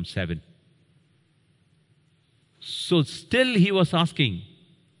only from 7. So still he was asking.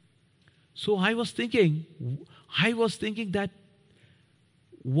 So I was thinking that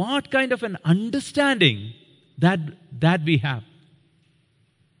what kind of an understanding that we have.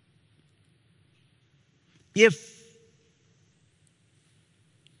 If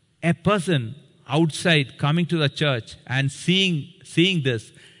a person outside coming to the church and seeing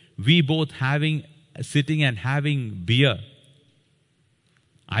this, we both sitting and having beer,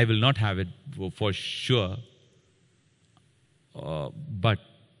 I will not have it for sure, but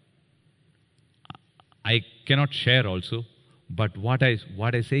I cannot share also. But what I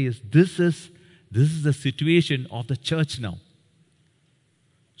say is, this is the situation of the church now.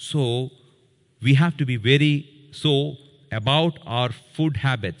 So we have to be about our food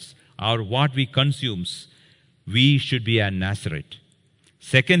habits, what we consume. We should be a Nazareth.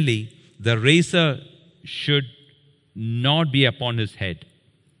 Secondly, the razor should not be upon his head.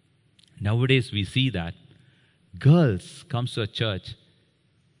 Nowadays we see that girls comes to a church,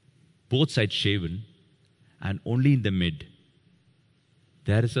 both sides shaven, and only in the mid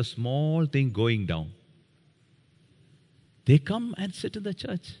there is a small thing going down. They come and sit in the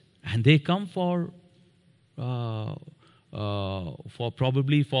church, and they come for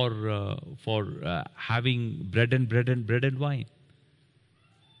having bread and wine.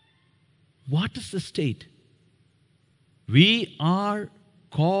 What is the state? We are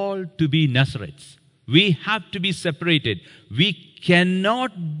called to be Nazarites. We have to be separated. We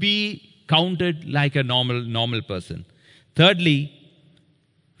cannot be counted like a normal person. Thirdly,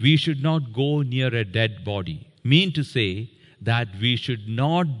 we should not go near a dead body. Mean to say that we should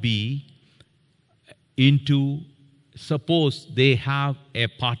not be into, suppose they have a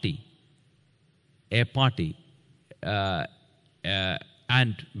party,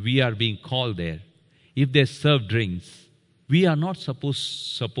 and we are being called there. If they serve drinks, we are not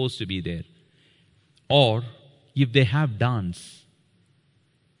supposed to be there. Or if they have dance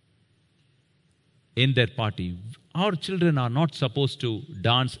in their party, our children are not supposed to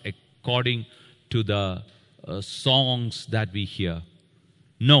dance according to the songs that we hear.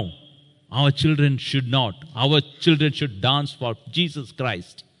 No, our children should not. Our children should dance for Jesus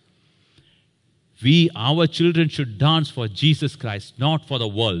Christ. Our children should dance for Jesus Christ, not for the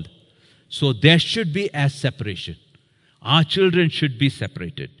world. So there should be a separation. Our children should be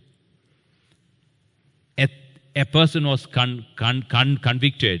separated. A person was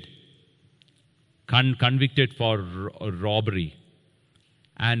convicted for robbery.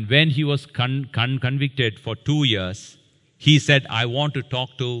 And when he was convicted for 2 years, he said, I want to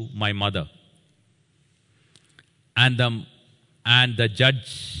talk to my mother. And the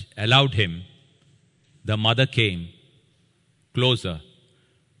judge allowed him. The mother came closer.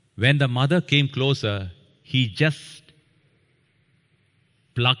 When the mother came closer, he just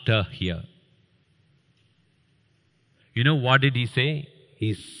plucked her here. You know what did he say?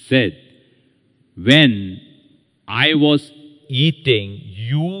 He said, when I was eating,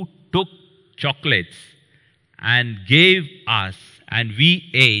 you took chocolates and gave us, and we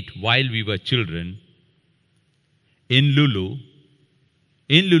ate while we were children in Lulu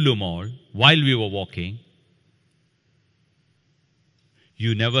Mall, while we were walking.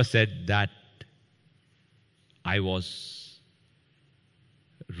 You never said that I was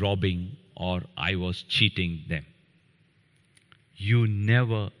robbing or I was cheating them. You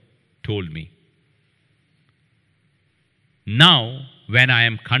never told me. Now, when I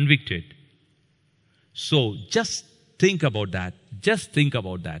am convicted, so just think about that. Just think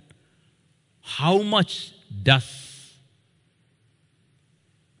about that. How much does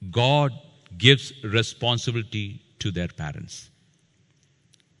God gives responsibility to their parents?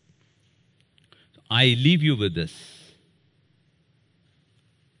 I leave you with this.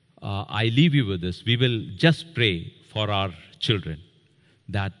 We will just pray for our children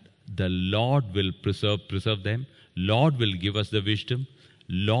that the Lord will preserve them. Lord will give us the wisdom.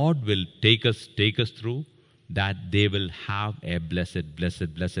 Lord will take us through, that they will have a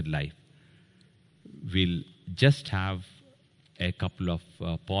blessed life. We'll just have a couple of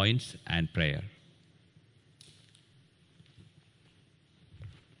points and prayer.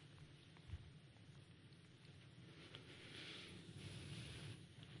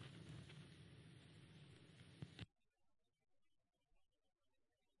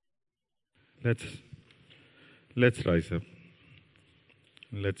 Let's rise up.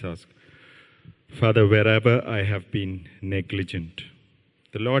 Let's ask. Father, wherever I have been negligent,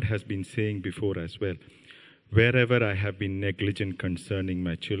 the Lord has been saying before as well, wherever I have been negligent concerning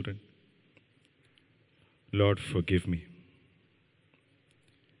my children, Lord, forgive me.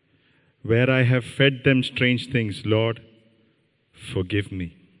 Where I have fed them strange things, Lord, forgive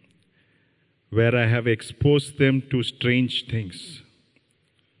me. Where I have exposed them to strange things,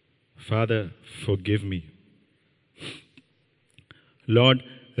 Father, forgive me. Lord,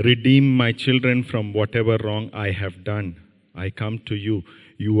 redeem my children from whatever wrong I have done. I come to you.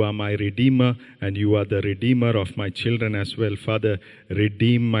 You are my Redeemer, and you are the Redeemer of my children as well. Father,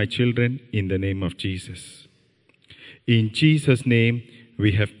 redeem my children in the name of Jesus. In Jesus' name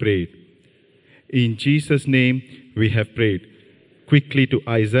we have prayed. In Jesus' name we have prayed. Quickly to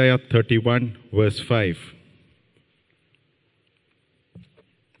Isaiah 31 verse 5.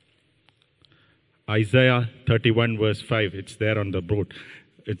 Isaiah 31 verse 5. It's there on the board.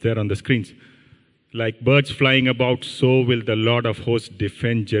 It's there on the screens. Like birds flying about, so will the Lord of hosts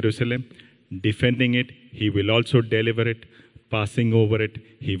defend Jerusalem. Defending it, he will also deliver it. Passing over it,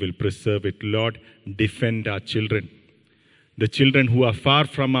 he will preserve it. Lord, defend our children. The children who are far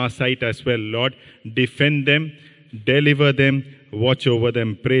from our sight as well. Lord, defend them, deliver them, watch over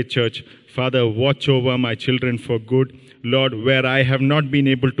them. Pray, church. Father, watch over my children for good. Lord, where I have not been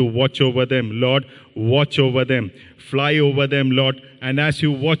able to watch over them, Lord, watch over them. Fly over them, Lord. And as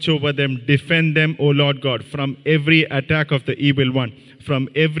you watch over them, defend them, O Lord God, from every attack of the evil one, from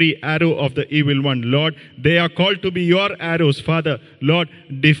every arrow of the evil one. Lord, they are called to be your arrows, Father. Lord,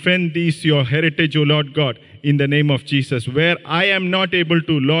 defend these, your heritage, O Lord God, in the name of Jesus. Where I am not able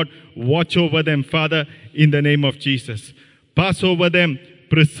to, Lord, watch over them, Father, in the name of Jesus. Pass over them,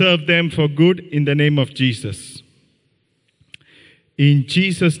 preserve them for good in the name of Jesus. In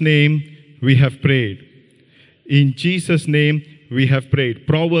Jesus' name we have prayed. In Jesus' name we have prayed.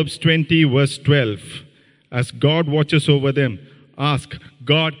 Proverbs 20 verse 12. As God watches over them, ask,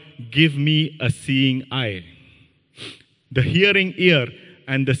 God, give me a seeing eye. The hearing ear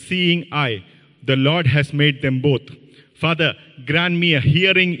and the seeing eye, the Lord has made them both. Father, grant me a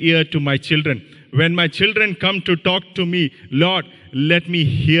hearing ear to my children. When my children come to talk to me, Lord, let me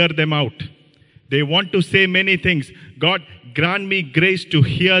hear them out. They want to say many things. God, grant me grace to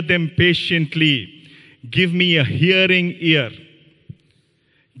hear them patiently. Give me a hearing ear.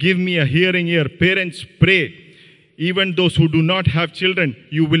 Give me a hearing ear. Parents, pray. Even those who do not have children,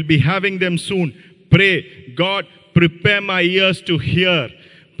 you will be having them soon. Pray, God, prepare my ears to hear.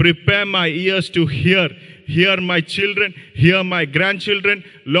 Prepare my ears to hear. Hear my children, hear my grandchildren.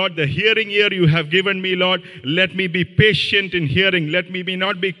 Lord, the hearing ear you have given me, Lord, let me be patient in hearing. Let me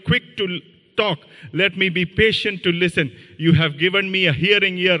not be quick to talk. Let me be patient to listen. You have given me a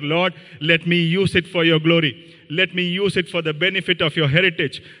hearing ear, Lord. Let me use it for your glory. Let me use it for the benefit of your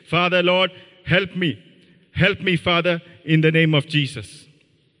heritage. Father, Lord, help me. Help me, Father, in the name of Jesus.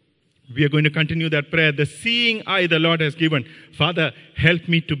 We are going to continue that prayer. The seeing eye the Lord has given. Father, help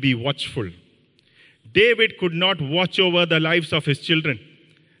me to be watchful. David could not watch over the lives of his children.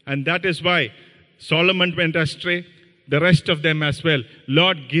 And that is why Solomon went astray, the rest of them as well.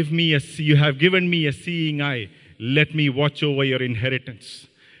 Lord, you have given me a seeing eye. Let me watch over your inheritance.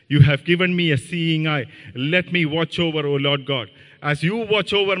 You have given me a seeing eye. Let me watch over, O Lord God. As you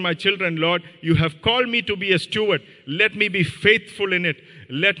watch over my children, Lord, you have called me to be a steward. Let me be faithful in it.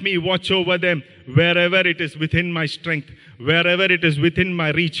 Let me watch over them wherever it is within my strength, wherever it is within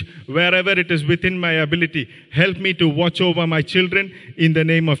my reach, wherever it is within my ability. Help me to watch over my children in the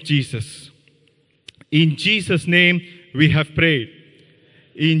name of Jesus. In Jesus' name we have prayed.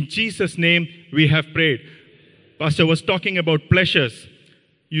 In Jesus' name we have prayed. Pastor was talking about pleasures.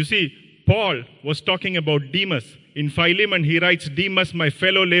 You see, Paul was talking about Demas. In Philemon, he writes, Demas, my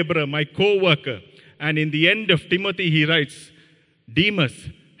fellow laborer, my co-worker. And in the end of Timothy, he writes, Demas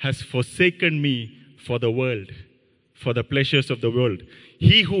has forsaken me for the world, for the pleasures of the world.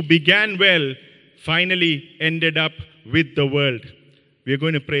 He who began well finally ended up with the world. We are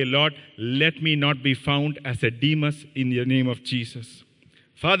going to pray, Lord, let me not be found as a Demas in the name of Jesus.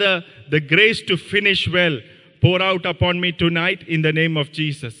 Father, the grace to finish well, pour out upon me tonight in the name of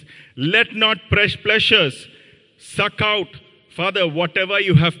Jesus. Let not pleasures suck out, Father, whatever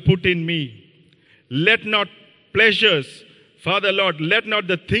you have put in me. Let not pleasures, Father Lord, let not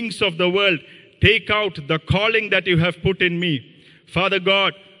the things of the world take out the calling that you have put in me. Father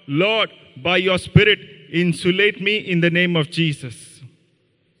God, Lord, by your Spirit, insulate me in the name of Jesus.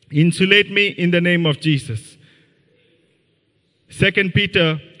 Insulate me in the name of Jesus. 2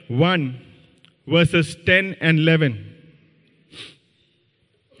 Peter 1, verses 10 and 11.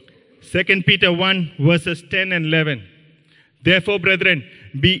 2 Peter 1, verses 10 and 11. Therefore, brethren,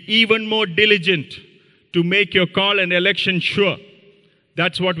 be even more diligent to make your call and election sure.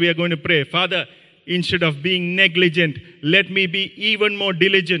 That's what we are going to pray. Father, instead of being negligent, let me be even more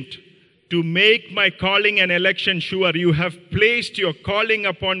diligent to make my calling and election sure. You have placed your calling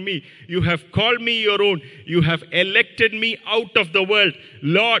upon me. You have called me your own. You have elected me out of the world.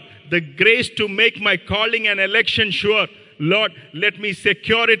 Lord, the grace to make my calling and election sure. Lord, let me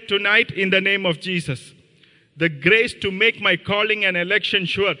secure it tonight in the name of Jesus. the grace to make my calling and election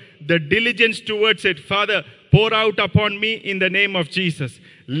sure, the diligence towards it. Father, pour out upon me in the name of Jesus.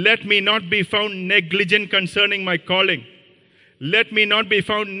 Let me not be found negligent concerning my calling. Let me not be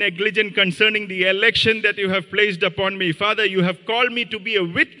found negligent concerning the election that you have placed upon me. Father, you have called me to be a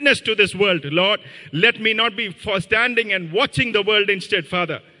witness to this world. Lord, let me not be for standing and watching the world instead,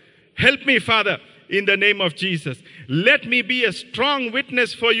 Father. Help me, Father, in the name of Jesus. Let me be a strong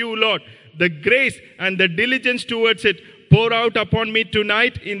witness for you, Lord. The grace and the diligence towards it, pour out upon me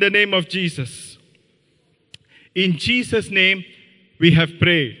tonight in the name of Jesus. In Jesus' name, we have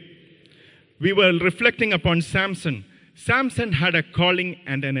prayed. We were reflecting upon Samson. Samson had a calling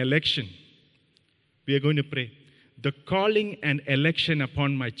and an election. We are going to pray. The calling and election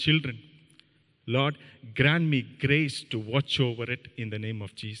upon my children. Lord, grant me grace to watch over it in the name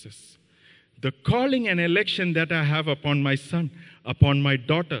of Jesus. The calling and election that I have upon my son, upon my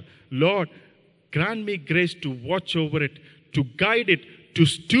daughter. Lord, grant me grace to watch over it, to guide it, to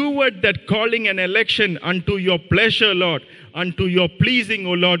steward that calling and election unto your pleasure, Lord, unto your pleasing,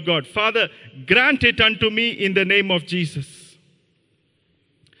 O Lord God. Father, grant it unto me in the name of Jesus.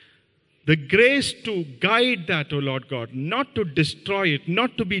 The grace to guide that, O Lord God, not to destroy it,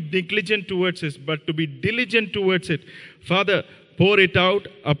 not to be negligent towards it, but to be diligent towards it. Father, pour it out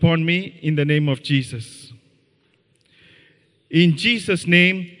upon me in the name of Jesus. In Jesus'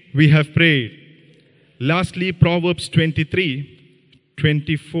 name, we have prayed. Lastly, Proverbs 23,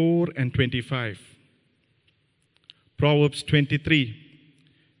 24 and 25. Proverbs 23,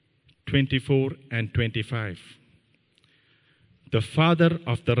 24 and 25. The father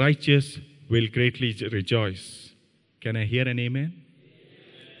of the righteous will greatly rejoice. Can I hear an amen?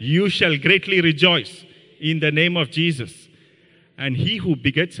 You shall greatly rejoice in the name of Jesus. And he who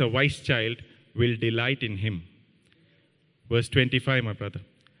begets a wise child will delight in him. Verse 25, my brother.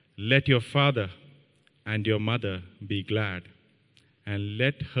 Let your father and your mother be glad, and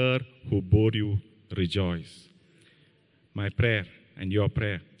let her who bore you rejoice. My prayer and your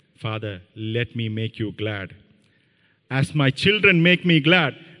prayer, Father, let me make you glad. As my children make me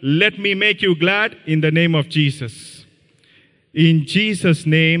glad, let me make you glad in the name of Jesus. In Jesus'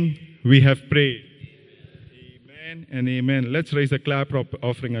 name we have prayed. Amen and amen. Let's raise a clap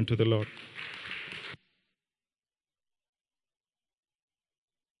offering unto the Lord.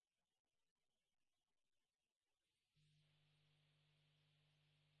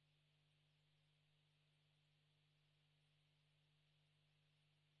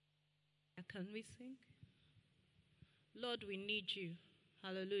 Can we sing? Lord, we need you.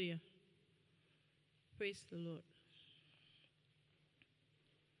 Hallelujah. Praise the Lord.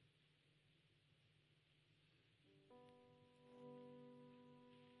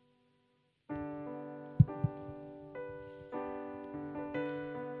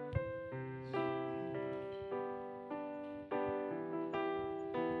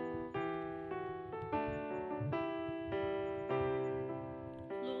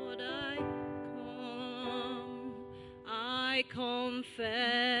 I confess,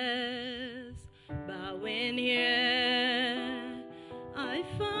 bowing here, I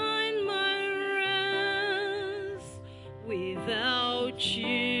find my rest. Without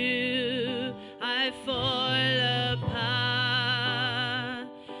you, I fall apart.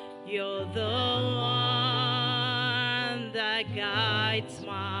 You're the one that guides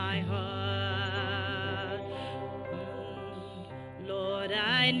my heart. Lord,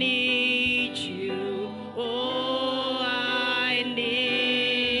 I need you. Oh,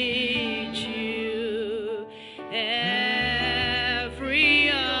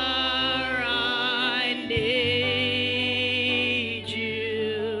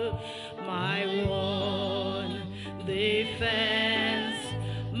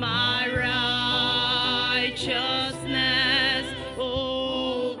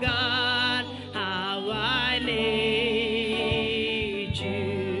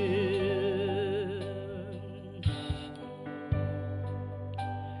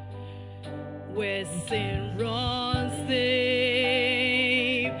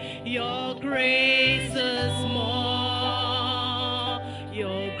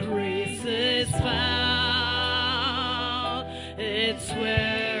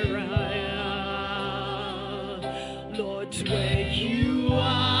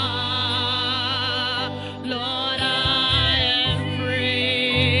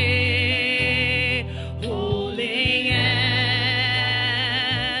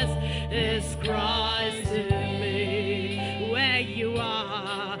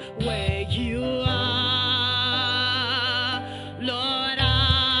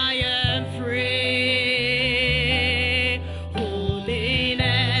 holding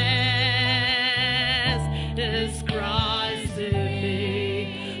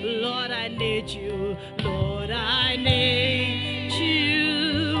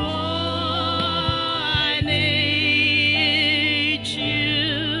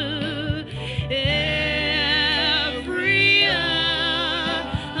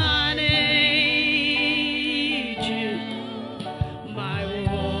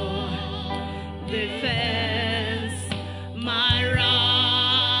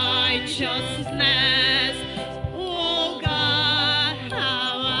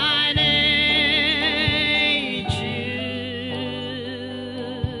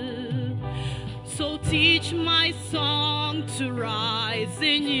teach my song to rise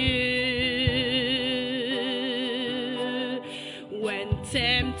in you. When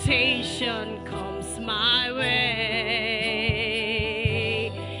temptation comes my way,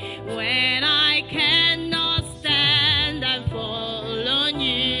 when I cannot stand, I fall on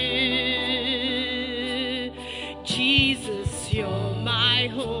you. Jesus, you're my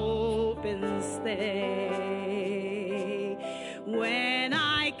hope and stay. When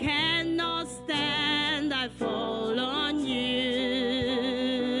I cannot stand, I fall on you.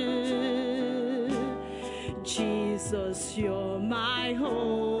 Jesus, you're my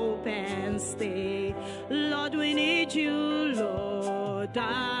hope and stay. Lord, we need you, Lord,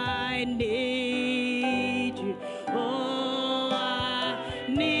 I need you. Oh, I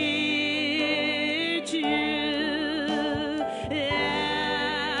need you. Every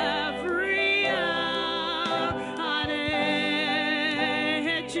hour I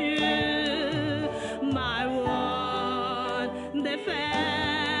need you. My one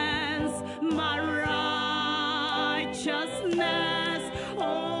defense, my righteousness.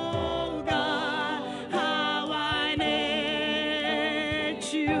 Oh God, how I need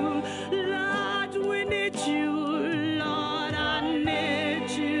you. Lord, we need you. Lord, I need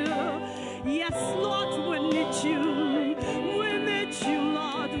you. Yes, Lord, we need you. We need you,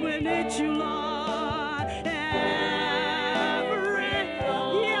 Lord. We need you, Lord.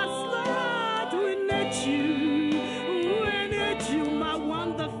 Yes, Lord, we need you. We need you, my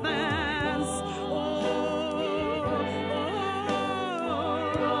one defense.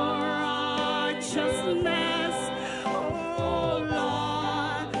 Righteousness. Oh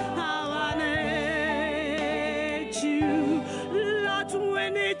Lord, how I need you. Lord, we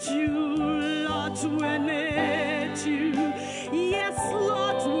need you. Lord, we need you. Yes,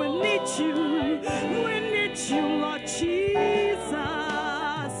 Lord, we need you. We need you, Lord Jesus.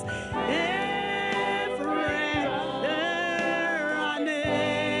 Everywhere I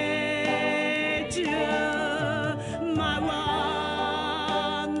need you. My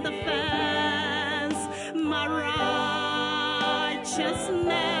one defense, my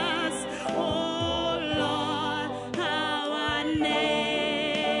righteousness. Oh Lord, how I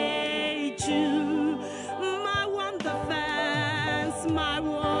need you. My one defense, my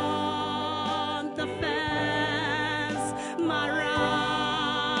one defense, my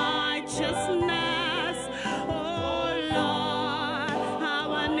righteousness. Oh Lord,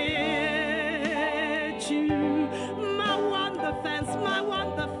 how I need you. My one defense, my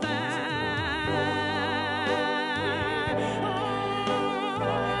one defense.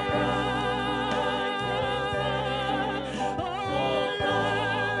 Oh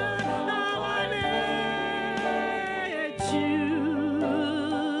Lord, how I need you.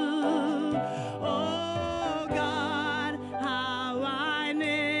 Oh God, how I need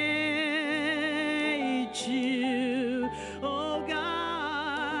you. Oh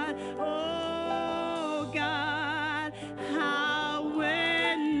God, how we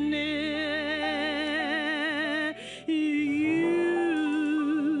need you.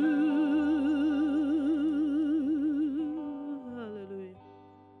 Hallelujah.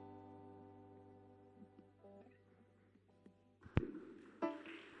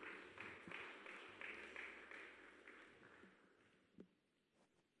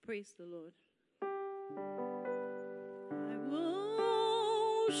 Praise the Lord. I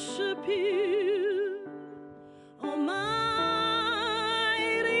worship you, Almighty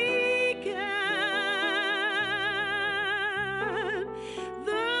God.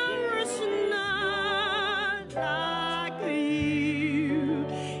 There is none like you.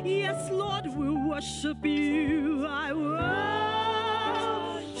 Yes, Lord, we worship you. I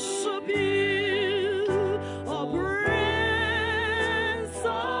worship you, oh Prince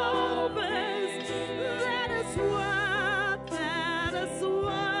of Peace. That is what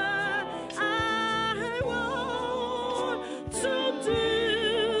I want to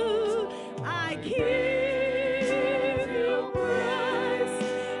do. I give you praise,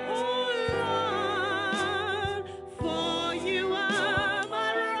 oh Lord, for you are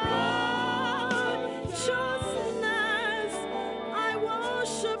my righteousness. I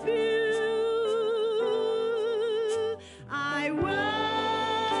worship you. I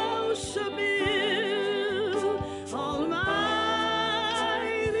worship you, Almighty,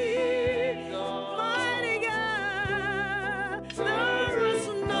 mighty God. There is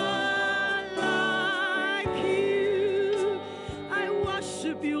none like you. I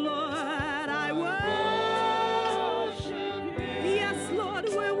worship you, Lord. I worship you. Yes, Lord,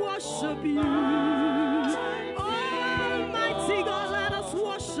 we worship you. Almighty God, let us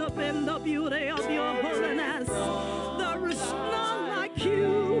worship in the beauty of your holiness. There is none like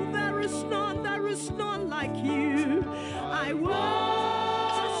you. There is none like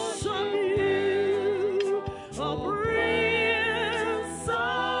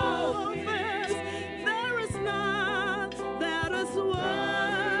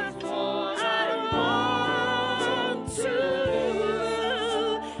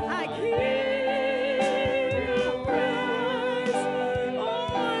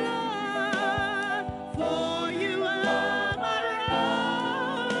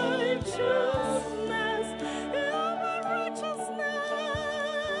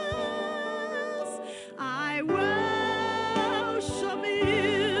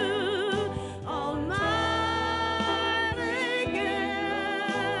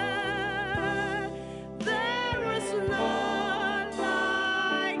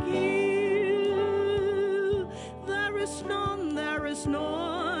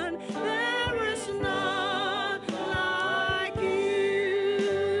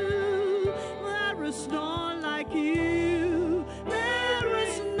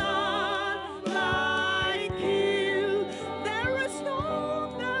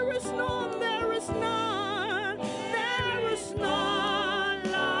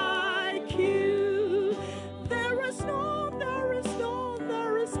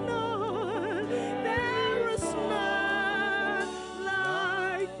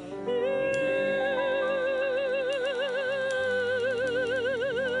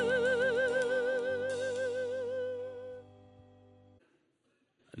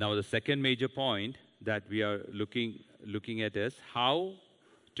Now, the second major point that we are looking at is how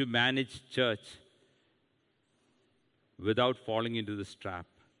to manage church without falling into this trap.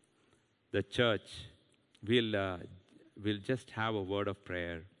 The church will just have a word of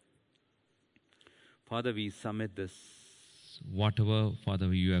prayer. Father, we submit this. Whatever,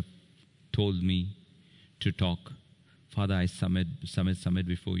 Father, you have told me to talk, Father, I submit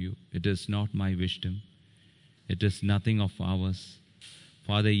before you. It is not my wisdom. It is nothing of ours.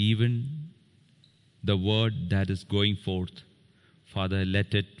 Father, even the word that is going forth, Father,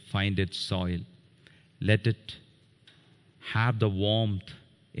 let it find its soil. Let it have the warmth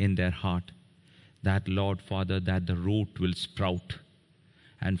in their heart. That, Lord, Father, that the root will sprout.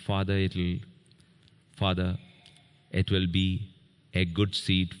 And Father, it will be a good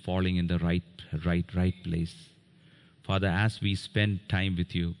seed falling in the right place. Father, as we spend time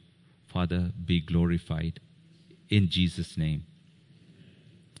with you, Father, be glorified. In Jesus' name.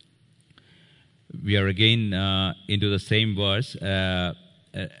 We are again into the same verse,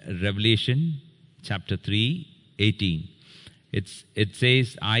 Revelation chapter 3, 18. It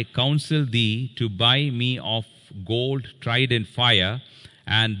says, I counsel thee to buy me of gold tried in fire,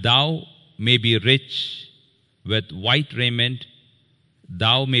 and thou may be rich with white raiment,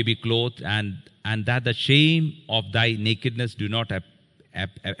 thou may be clothed, and that the shame of thy nakedness do not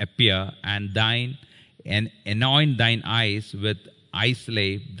appear, and anoint thine eyes with eye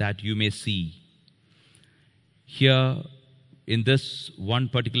salve, that you may see. Here, in this one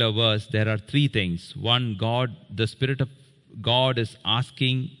particular verse, there are three things. One, the Spirit of God is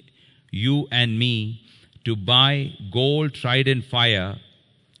asking you and me to buy gold tried in fire,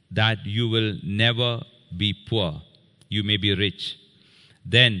 that you will never be poor. You may be rich.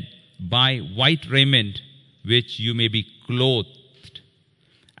 Then, buy white raiment, which you may be clothed,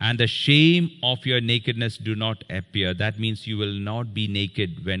 and the shame of your nakedness do not appear. That means you will not be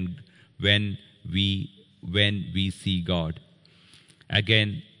naked when we see God.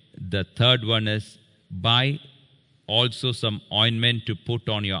 Again, the third one is, buy also some ointment to put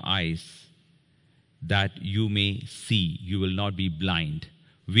on your eyes, that you may see. You will not be blind.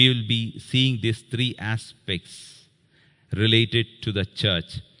 We will be seeing these three aspects related to the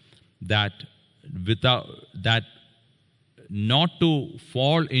church, that not to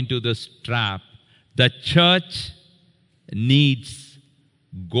fall into this trap, the church needs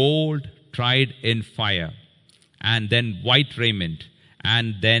gold tried in fire, and then white raiment,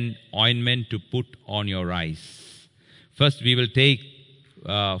 and then ointment to put on your eyes. First, we will take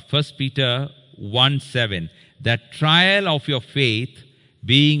 1 Peter 1:7. The trial of your faith,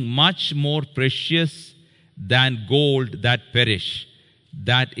 being much more precious than gold that perish,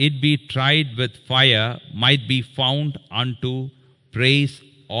 that it be tried with fire, might be found unto praise,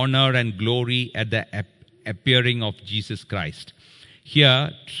 honor, and glory at the appearing of Jesus Christ.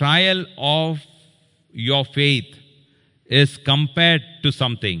 Here, trial of your faith is compared to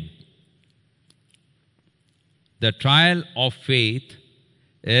something. The trial of faith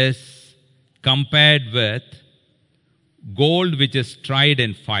is compared with gold which is tried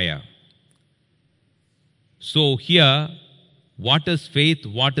in fire. So here, what is faith?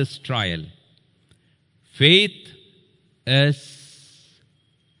 What is trial? Faith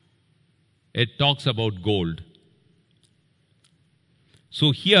it talks about gold.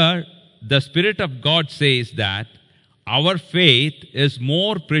 So here, the Spirit of God says that our faith is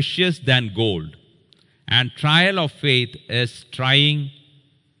more precious than gold, and trial of faith is trying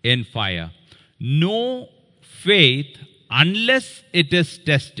in fire. No faith, unless it is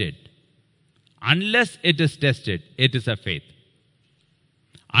tested, it is a faith.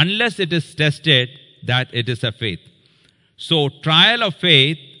 Unless it is tested, that it is a faith. So trial of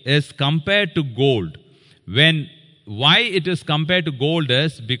faith is compared to gold. Why it is compared to gold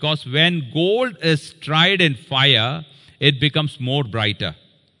is because when gold is tried in fire, it becomes more brighter.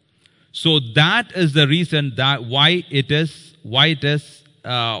 So that is the reason that why it is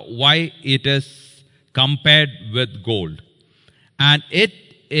compared with gold. And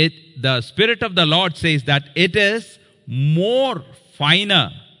the Spirit of the Lord says that it is more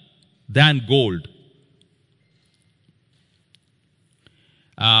finer than gold.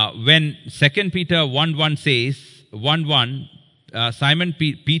 When 2 Peter 1:1 says, 1:1, Simon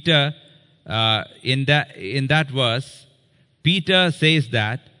Peter, in that verse, Peter says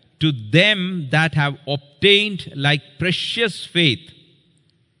that, to them that have obtained like precious faith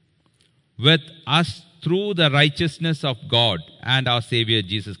with us through the righteousness of God and our Savior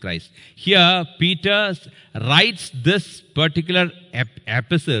Jesus Christ. Here, Peter writes this particular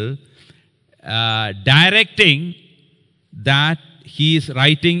epistle, directing that he is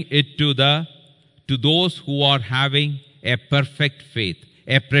writing it to those who are having a perfect faith.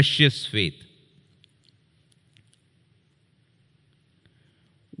 a precious faith.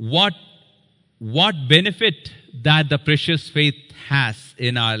 What benefit that the precious faith has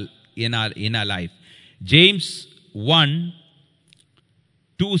in our life? James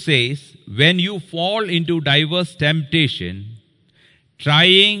 1:2 says, when you fall into diverse temptation,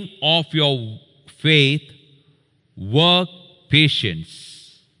 trying of your faith, work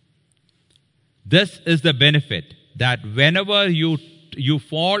patience. This is the benefit, that whenever you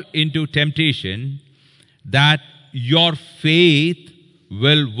fall into temptation, that your faith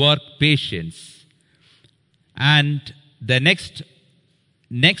will work patience. And the next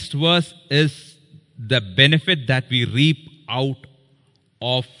verse is the benefit that we reap out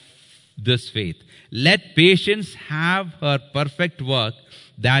of this faith. Let patience have her perfect work,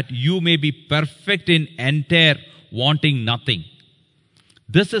 that you may be perfect in entire, wanting nothing.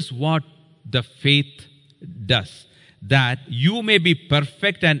 This is what the faith does, that you may be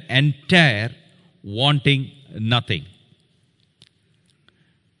perfect and entire, wanting nothing.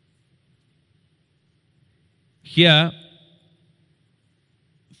 Here,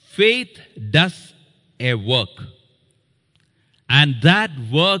 faith does a work, and that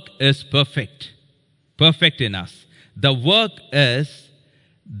work is perfect in us. The work is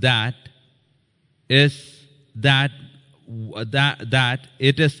that it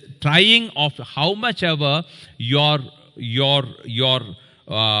is trying of how much ever your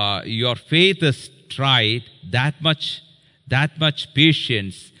faith is tried, that much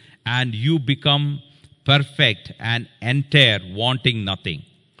patience, and you become perfect and entire, wanting nothing.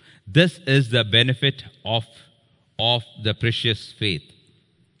 This is the benefit of the precious faith.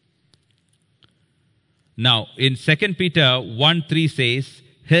 Now, in 2 Peter 1:3 says,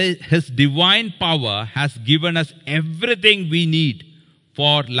 His divine power has given us everything we need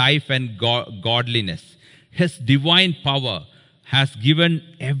for life and godliness. His divine power has given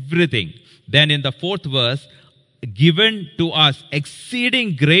everything. Then in the 4th verse, given to us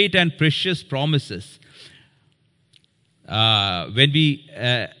exceeding great and precious promises. When we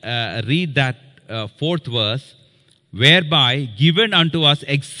read that 4th verse, whereby given unto us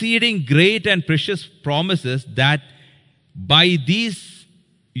exceeding great and precious promises, that by these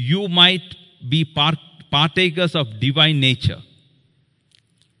you might be partakers of divine nature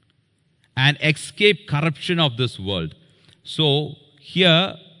and escape corruption of this world. So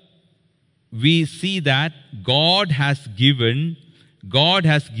here we see that God has given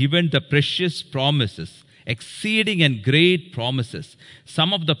the precious promises, exceeding and great promises.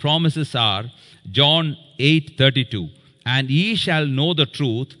 Some of the promises are John 8:32, and ye shall know the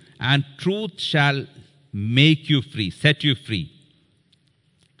truth, and truth shall make you free, set you free.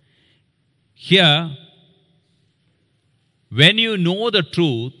 Here, when you know the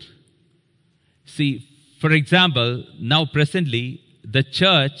truth, see, for example, now presently, the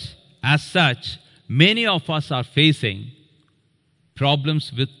church as such, many of us are facing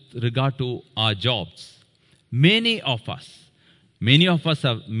problems with regard to our jobs. Many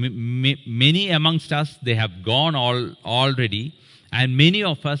amongst us, they have gone already, and many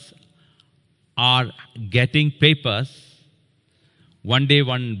of us are getting papers. One day,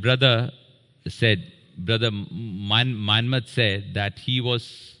 one brother said, Brother Manmat said that he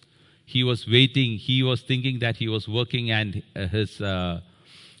was waiting. He was thinking that he was working, and his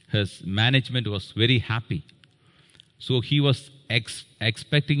management was very happy. So he was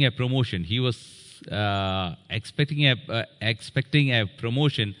expecting a promotion. He was expecting a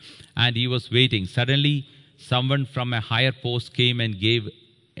promotion, and he was waiting. Suddenly, someone from a higher post came and gave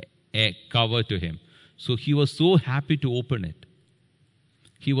a cover to him. So he was so happy to open it.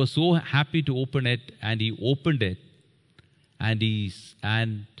 He was so happy to open it, and he opened it, and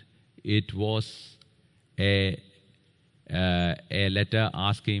it was a letter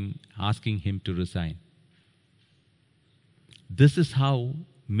asking him to resign. This is how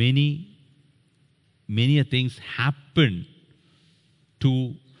many things happen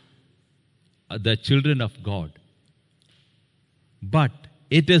to the children of God. But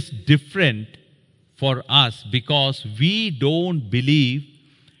it is different for us because we don't believe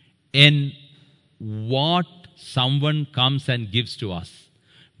in what someone comes and gives to us.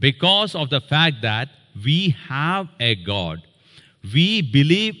 Because of the fact that we have a God, we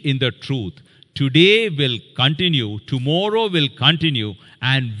believe in the truth. Today will continue, tomorrow will continue,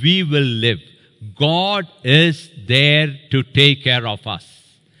 and we will live. God is there to take care of us.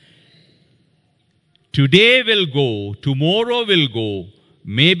 Today will go, tomorrow will go.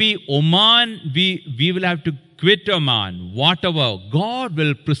 Maybe Oman, we will have to quit Oman. Whatever, God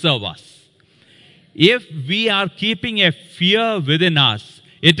will preserve us. If we are keeping a fear within us,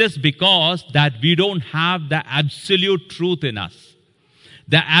 it is because that we don't have the absolute truth in us.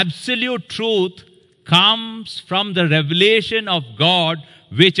 The absolute truth comes from the revelation of God,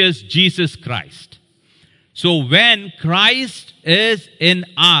 which is Jesus Christ. So when Christ is in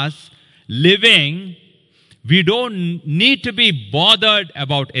us living, we don't need to be bothered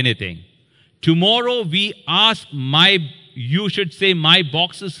about anything. Tomorrow we ask, you should say, my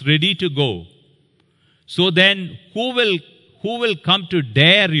box is ready to go. So then who will come to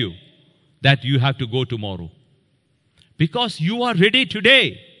dare you that you have to go tomorrow? Because you are ready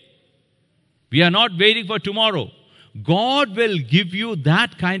today. We are not waiting for tomorrow. God will give you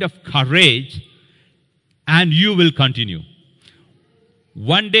that kind of courage and you will continue.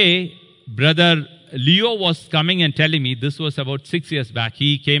 One day, Brother Leo was coming and telling me, this was about 6 years back,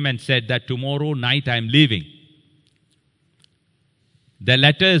 he came and said that tomorrow night I am leaving. The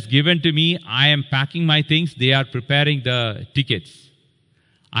letter is given to me. I am packing my things. They are preparing the tickets.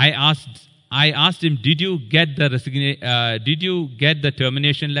 I asked him, did you get the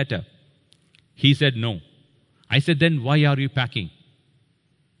termination letter? He said, no. I said, then why are you packing?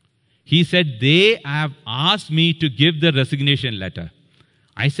 He said, they have asked me to give the resignation letter.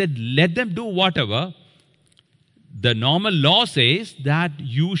 I said, let them do whatever. The normal law says that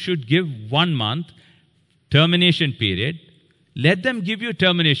you should give 1 month termination period. Let them give you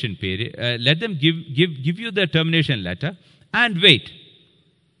termination period. Let them give you the termination letter and wait.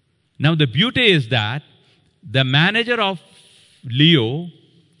 Now the beauty is that the manager of Leo,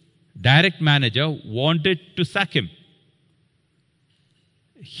 direct manager, wanted to sack him.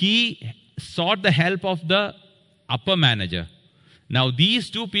 He sought the help of the upper manager. Now these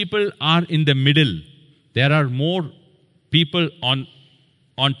two people are in the middle. There are more people on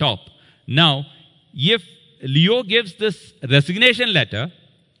top. Now, if Leo gives this resignation letter,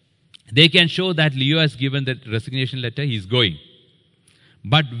 they can show that Leo has given that resignation letter, he's going.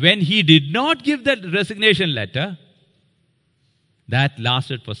 But when he did not give that resignation letter, that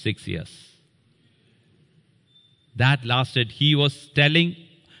lasted for 6 years. That lasted, he was telling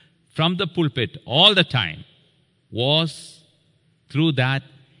from the pulpit all the time, was through that,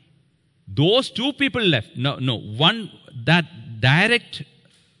 those two people left. That direct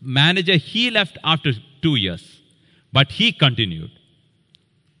manager, he left after 2 years. But he continued.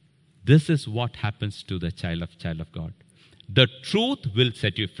 This is what happens to the child of God. The truth will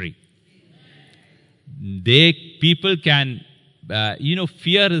set you free. People can,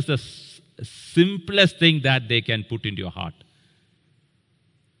 fear is the simplest thing that they can put into your heart.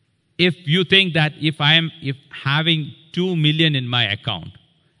 If you think that if having 2 million in my account,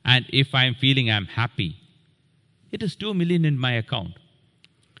 and if I'm feeling I'm happy, it is 2 million in my account.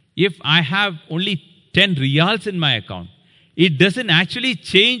 If I have only 10 riyals in my account, it doesn't actually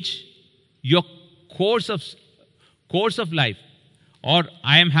change your course of life. Or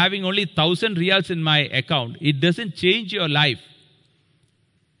I am having only 1,000 riyals in my account, it doesn't change your life.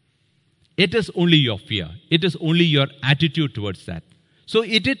 It is only your fear. It is only your attitude towards that. So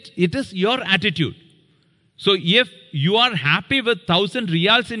it is your attitude. So if you are happy with 1,000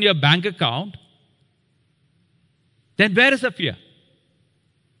 riyals in your bank account, then where is the fear?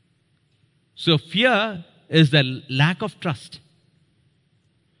 So fear is the lack of trust.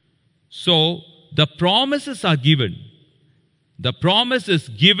 So the promises are given. The promise is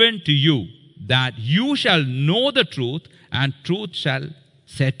given to you that you shall know the truth and truth shall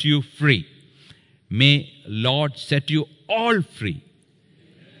set you free. May Lord set you all free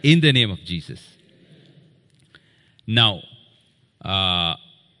in the name of Jesus. Now,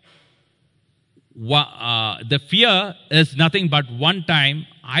 the fear is nothing but one time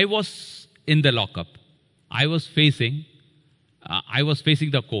I was in the lockup. I was facing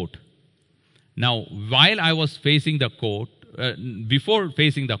the court. Now, while I was facing the court, before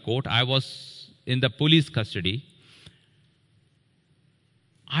facing the court, I was in the police custody.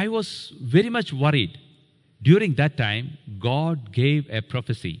 I was very much worried. During that time, God gave a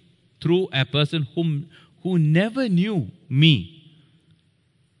prophecy through a person who never knew me.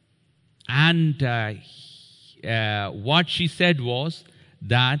 And what she said was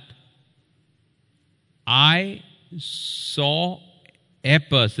that I saw a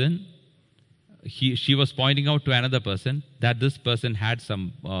person, she was pointing out to another person that this person had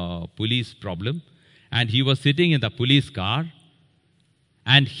some police problem and he was sitting in the police car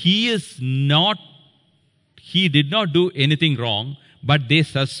and he did not do anything wrong, but they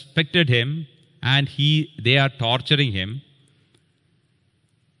suspected him and they are torturing him.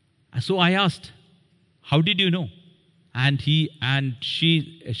 So I asked, how did you know? And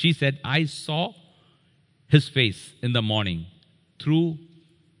she said, I saw his face in the morning through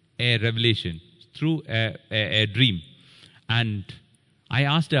a revelation, through a dream. And I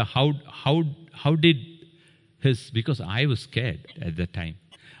asked her, how did because I was scared at that time.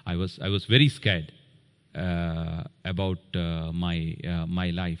 I was very scared about my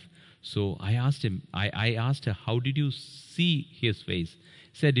life. So I asked him. I asked her, "How did you see his face?"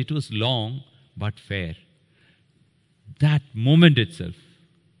 He said, "It was long but fair." That moment itself,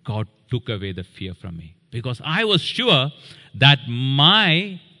 God took away the fear from me, because I was sure that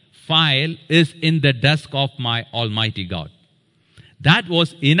my file is in the desk of my Almighty God. That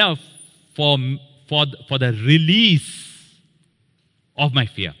was enough for the release of my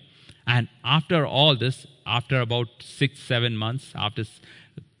fear. And after all this, after about 6-7 months, after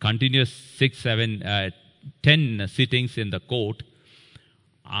continuous 10 sittings in the court,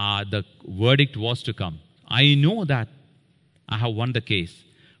 the verdict was to come. I know that I have won the case,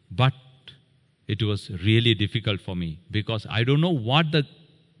 but it was really difficult for me, because I don't know what the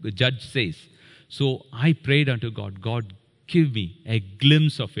judge says. So I prayed unto God, "God, give me a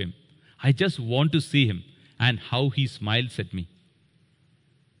glimpse of him. I just want to see him and how he smiles at me."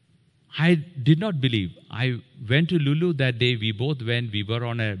 I did not believe. I went to Lulu that day. We both went. We were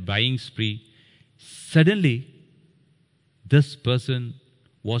on a buying spree. Suddenly, this person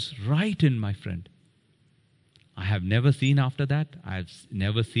was right in my front. I have never seen after that. I've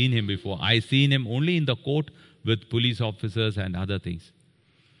never seen him before. I seen him only in the court with police officers and other things.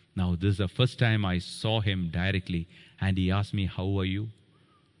 Now, this is the first time I saw him directly, and he asked me, "How are you?"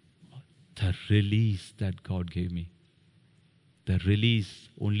 The release that God gave me. The release,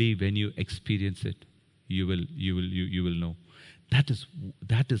 only when you experience it, you will know.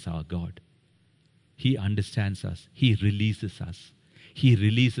 That is our God. He understands us. He releases us. He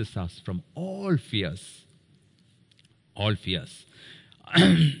releases us from all fears. All fears.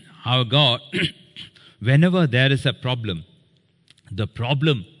 Our God, whenever there is a problem, the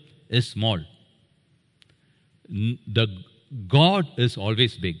problem is small. The God is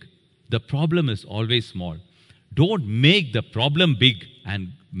always big. The problem is always small. Don't make the problem big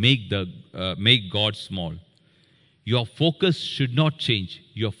and make God small. Your focus should not change.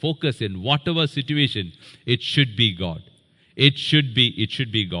 Your focus in whatever situation, it should be God. It should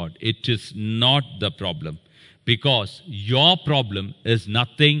be God. It is not the problem. Because your problem is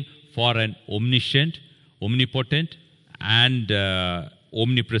nothing for an omniscient, omnipotent, and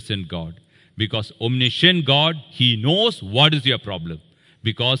omnipresent God. Because omniscient God, He knows what is your problem.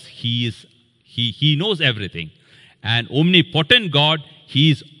 Because He knows everything. And omnipotent God,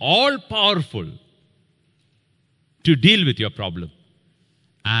 He is all powerful to deal with your problem.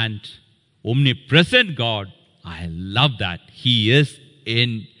 And omnipresent God, I love that. He is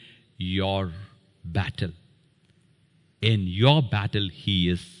in your battle. In your battle, He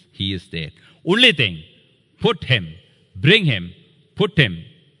is there. Only thing, put Him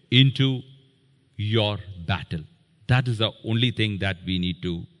into your battle. That is the only thing that we need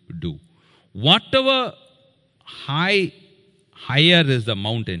to do. Whatever higher is the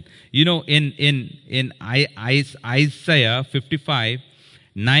mountain. You know, in Isaiah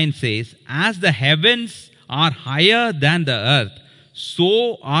 55:9 says, "As the heavens are higher than the earth,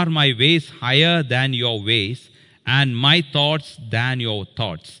 so are my ways higher than your ways, and my thoughts than your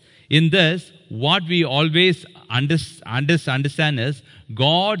thoughts." In this, what we always understand is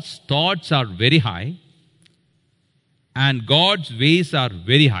God's thoughts are very high and God's ways are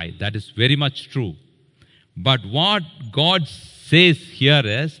very high. That is very much true. But what God says here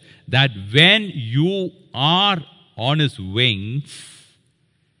is that when you are on His wings,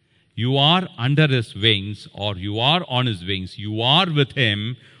 you are under His wings, or you are on His wings, you are with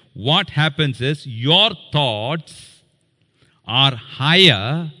Him, what happens is your thoughts are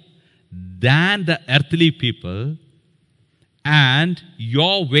higher than the earthly people, and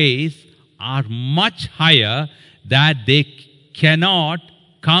your ways are much higher that they cannot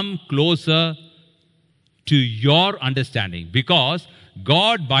come closer to your understanding. Because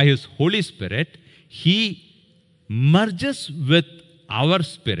God, by His Holy Spirit, He merges with our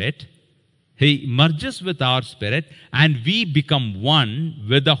spirit. He merges with our spirit, and we become one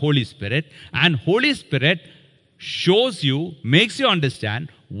with the Holy Spirit. And Holy Spirit shows you, makes you understand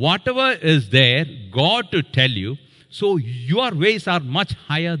whatever is there, God to tell you. So your ways are much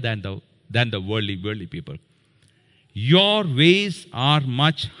higher than the worldly people. Your ways are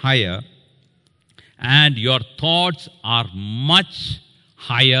much higher, and your thoughts are much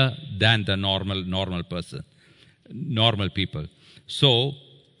higher than the normal person, normal people. So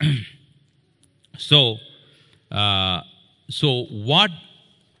what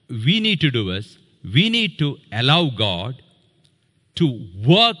we need to do is, we need to allow God to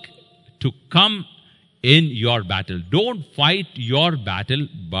work, to come in your battle. Don't fight your battle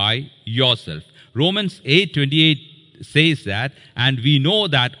by yourself. Romans 8:28 says that, and we know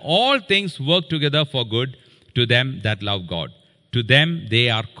that all things work together for good to them that love God, To them they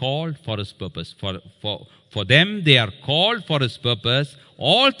are called for his purpose. For them they are called for his purpose.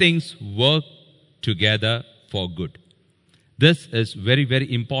 All things work together for good. This is very,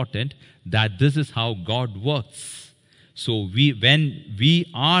 very important, that this is how God works. So when we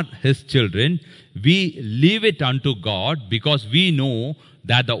are his children, we leave it unto God, because we know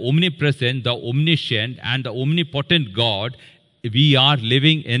that the omnipresent, the omniscient, and the omnipotent God, we are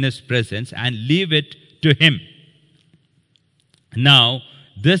living in his presence, and leave it to him. Now,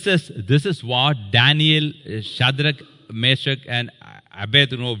 this is what Daniel, Shadrach, Meshach, and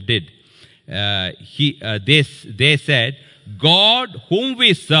Abednego did. They said, God whom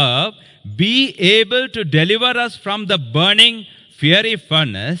we serve, be able to deliver us from the burning fiery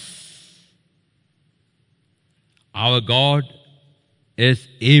furnace. Our God is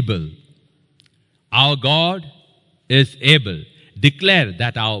able. Our God is able. Declare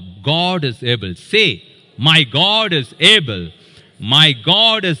that our God is able. Say, my God is able. My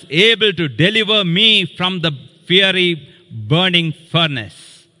God is able to deliver me from the fiery burning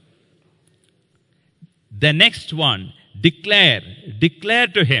furnace. The next one, declare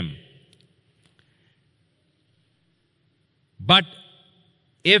to him. But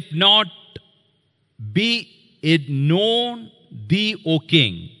if not, be it known thee, O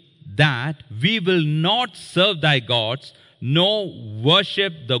king, that we will not serve thy gods, nor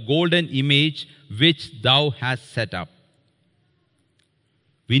worship the golden image which thou hast set up.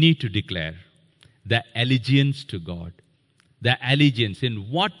 We need to declare the allegiance to God. The allegiance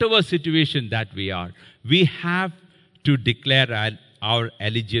in whatever situation that we are. We have to declare our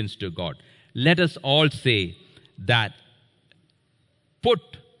allegiance to God. Let us all say that, put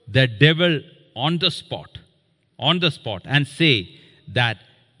the devil on the spot, and say that,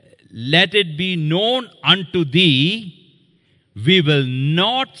 let it be known unto thee, we will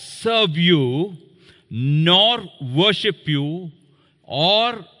not serve you, nor worship you,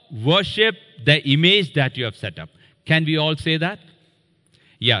 or worship the image that you have set up. Can we all say that?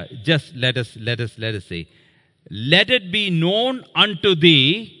 Yeah, just let us say, let it be known unto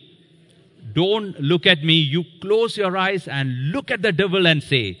thee. Don't look at me. You close your eyes and look at the devil and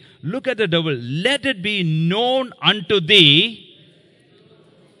say, look at the devil. Let it be known unto thee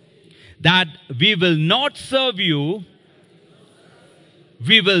that we will not serve you,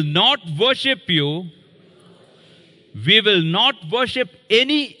 we will not worship you, we will not worship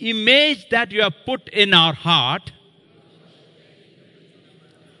any image that you have put in our heart.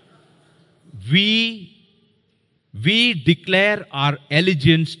 We declare our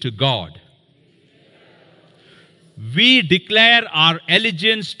allegiance to God. We declare our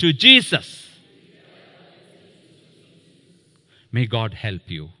allegiance to Jesus. May God help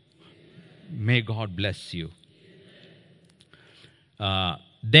you. May God bless you.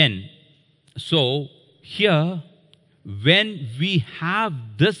 So here, when we have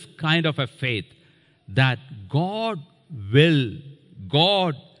this kind of a faith that God will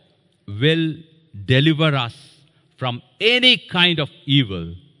deliver us from any kind of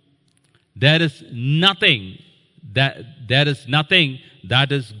evil, there is nothing that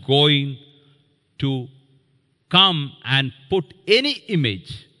is going to come and put any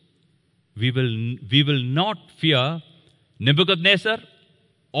image. We will not fear Nebuchadnezzar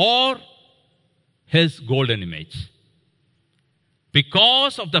or his golden image,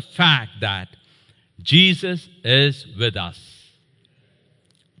 because of the fact that Jesus is with us.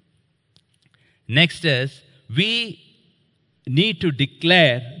 Next is, we need to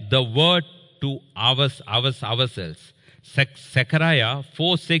declare the word to ourselves. Zachariah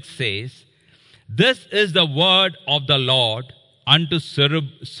 4:6 says, this is the word of the Lord unto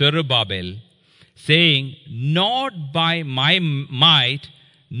Zerubbabel, saying, not by my might,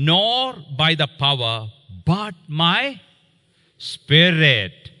 nor by the power, but my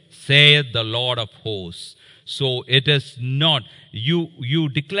Spirit, saith the Lord of hosts. So it is not, you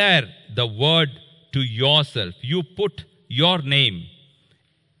declare the word to yourself. You put your name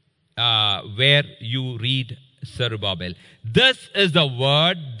where you read Zerubbabel. This is the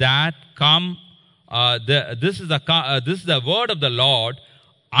word that come. This is the word of the Lord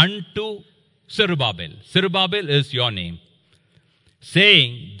unto Zerubbabel. Zerubbabel is your name,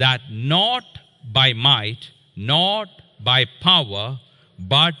 saying that not by might, not by power,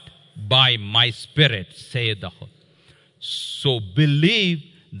 but by my Spirit, saith the Lord. So believe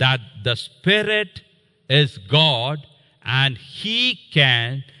that the Spirit is God, and He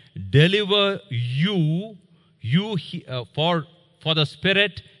can deliver you. For the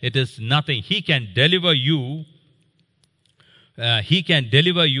Spirit, it is nothing. He can deliver you. He can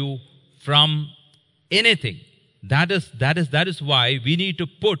deliver you from anything. That is why we need to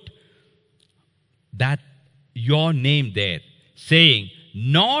put that your name there. saying,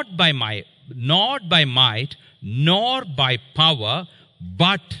 not by might, nor by power,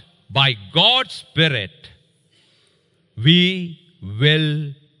 but by God's Spirit, we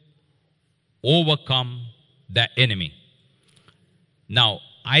will overcome the enemy. Now,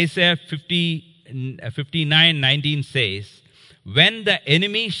 Isaiah 59:19 says, when the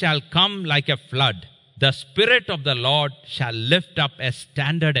enemy shall come like a flood, the Spirit of the Lord shall lift up a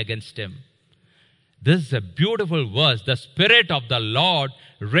standard against him. This is a beautiful verse. The Spirit of the Lord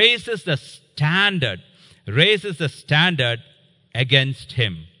raises the standard against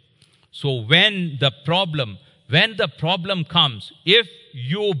him. So when the problem comes, if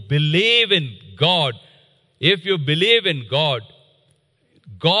you believe in God,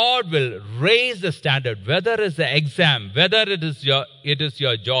 God will raise the standard, whether it's the exam, whether it is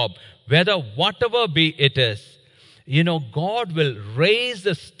your job, whether whatever be it is. God will raise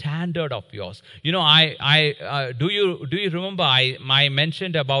the standard of yours. Do you remember I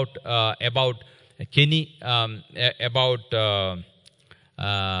mentioned about Kenny, about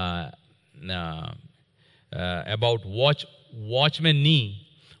Watchman Nee.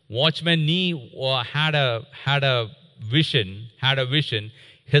 Watchman Nee had a vision.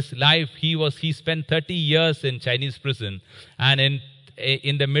 His life, he spent 30 years in Chinese prison, and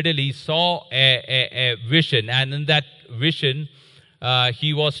in the middle he saw a vision, and in that vision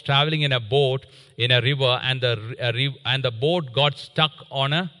he was traveling in a boat in a river, and the boat got stuck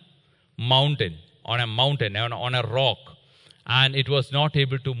on a mountain, on a rock, and it was not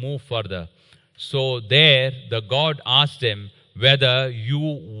able to move further. So there the God asked him whether you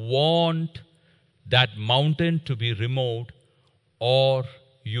want that mountain to be removed, or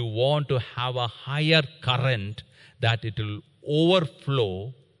you want to have a higher current that it will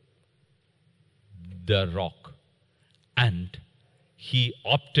overflow the rock. And he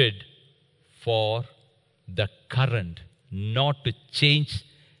opted for the current, not to change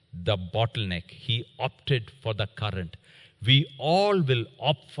the bottleneck. He opted for the current. We all will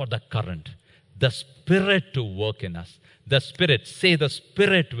opt for the current, the Spirit to work in us. The Spirit, say the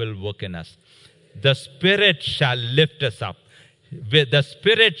Spirit will work in us. The Spirit shall lift us up. The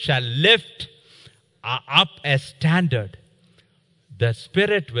Spirit shall lift up a standard. The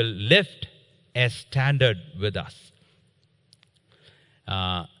Spirit will lift a standard with us.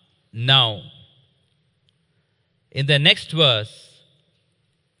 Now, in the next verse,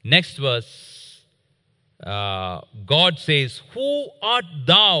 God says, who art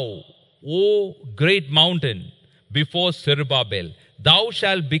thou, O great mountain, before Zerubbabel? Thou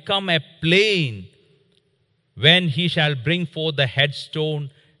shalt become a plain when he shall bring forth the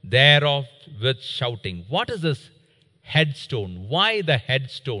headstone thereof with shouting. What is this headstone? Why the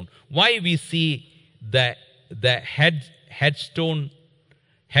headstone? Why we see the headstone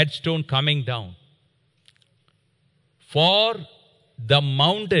coming down? For the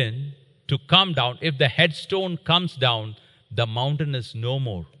mountain to come down, if the headstone comes down, the mountain is no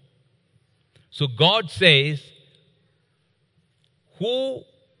more. So God says, who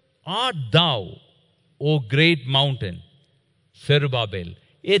art thou, O great mountain, Zerubbabel?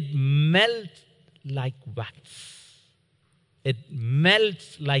 It melts like wax. It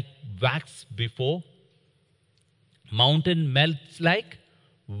melts like wax before. Mountain melts like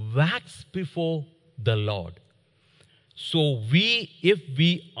wax before the Lord. So if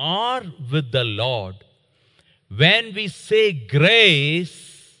we are with the Lord, when we say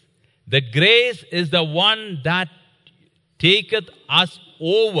grace, the grace is the one that taketh us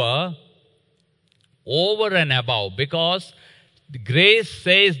over and above, because the grace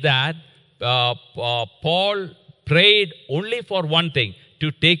says that Paul prayed only for one thing,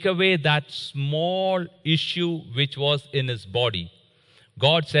 to take away that small issue which was in his body.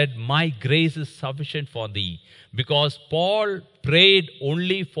 God said, my grace is sufficient for thee, because Paul prayed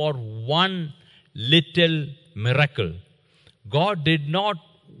only for one little miracle. God did not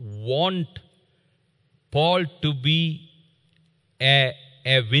want Paul to be a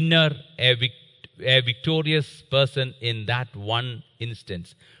winner, a victorious person in that one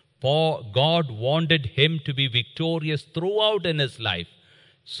instance. God wanted him to be victorious throughout in his life.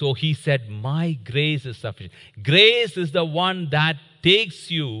 So he said, my grace is sufficient. Grace is the one that takes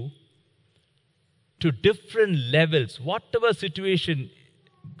you to different levels. Whatever situation,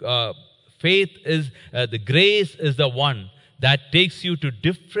 faith is, the grace is the one that takes you to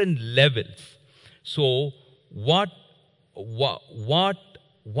different levels. So what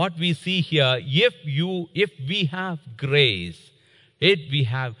we see here, if we have grace, if we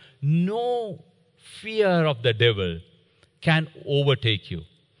have no fear of the devil can overtake you.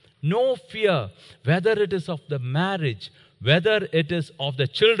 No fear, whether it is of the marriage, whether it is of the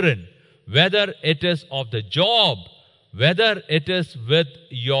children, whether it is of the job, whether it is with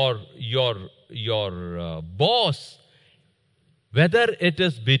your boss, whether it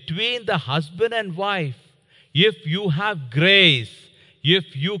is between the husband and wife, if you have grace,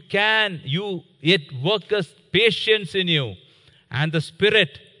 if you can, it works patience in you. And the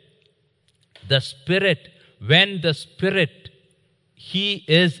Spirit, when the Spirit, He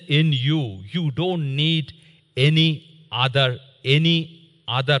is in you, you don't need any other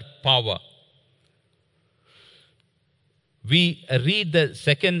power. We read the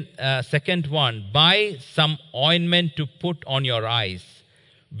second one, buy some ointment to put on your eyes.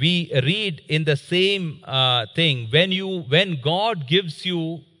 We read in the same thing, when God gives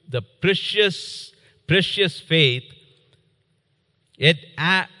you the precious faith,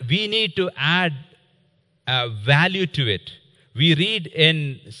 we need to add value to it. We read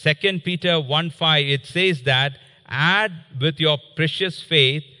in 2 Peter 1:5, it says that add with your precious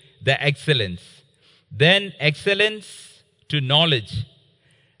faith the excellence. Then excellence to knowledge,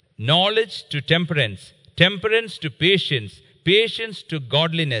 knowledge to temperance, temperance to patience, patience to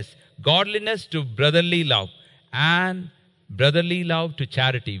godliness, godliness to brotherly love, and brotherly love to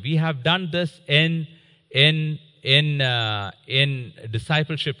charity. We have done this in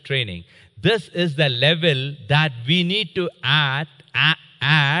discipleship training. This is the level that we need to add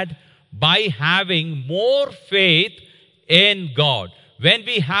by having more faith in God. When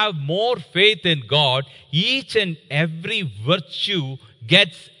we have more faith in God, each and every virtue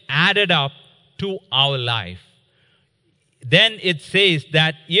gets added up to our life. Then it says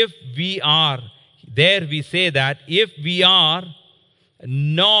that if we are, there we say that if we are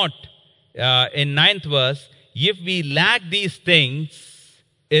not, in 9th verse, if we lack these things,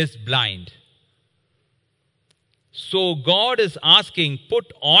 is blind. So God is asking,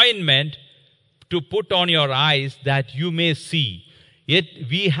 put ointment to put on your eyes that you may see.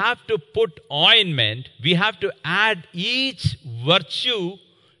 We have to put ointment, we have to add each virtue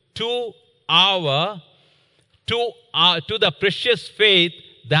to the precious faith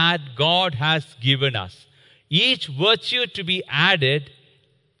that God has given us. Each virtue to be added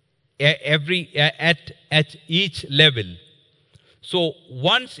at each level. So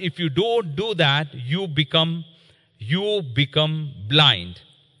once if you don't do that, you become blind.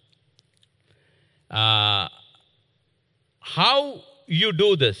 How you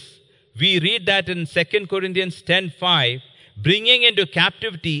do this? We read that in 2 Corinthians 10:5, bringing into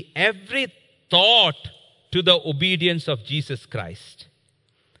captivity every thought to the obedience of Jesus Christ.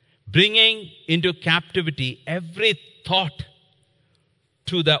 Bringing into captivity every thought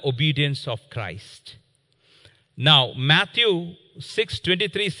to the obedience of Christ. Now, Matthew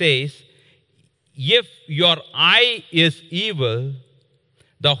 6:23 says, if your eye is evil,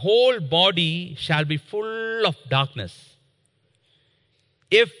 the whole body shall be full of darkness.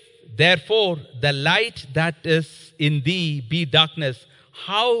 If therefore the light that is in thee be darkness,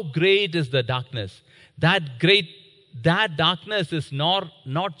 how great is the darkness? That darkness is not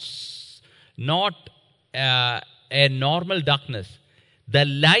a normal darkness. The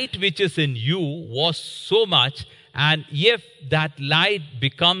light which is in you was so much, and if that light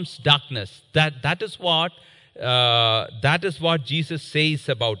becomes darkness, that is what Jesus says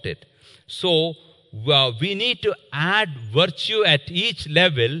about it. So we need to add virtue at each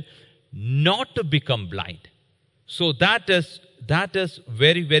level, not to become blind. So that is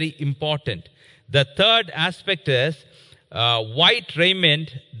very, very important. The third aspect is white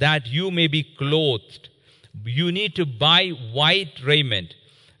raiment, that you may be clothed. You need to buy white raiment.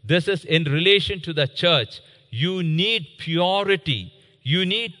 This is in relation to the church. You need purity. You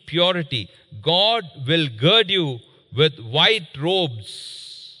need purity. God will gird you with white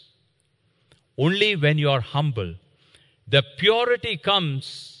robes only when you are humble. The purity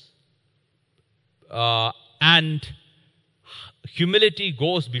comes and humility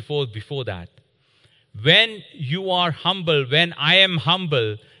goes before that. When you are humble, when I am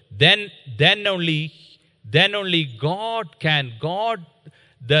humble, then only God can.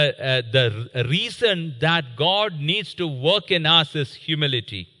 The reason that God needs to work in us is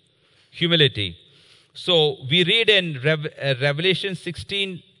humility. So we read in Revelation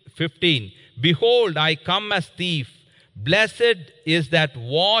 16:15, behold, I come as thief. Blessed is that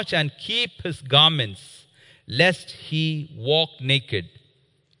watch and keep his garments, lest he walk naked.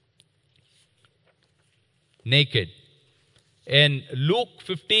 In Luke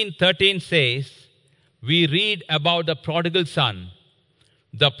 15:13 says, we read about the prodigal son.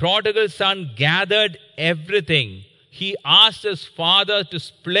 The prodigal son gathered everything. He asked his father to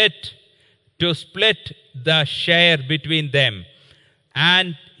split the share between them.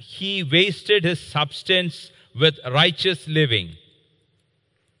 And he wasted his substance with righteous living.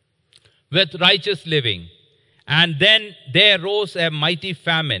 And then there rose a mighty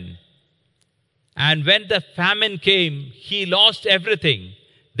famine. And when the famine came, he lost everything.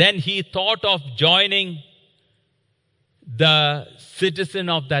 Then he thought of joining the citizen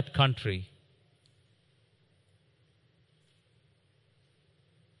of that country.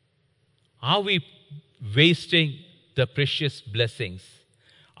 Are we wasting the precious blessings?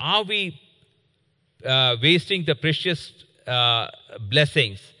 Are we wasting the precious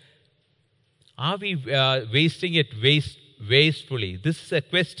blessings? Are we wasting it wastefully? This is a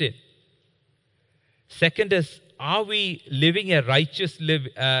question. Second is, are we living a righteous living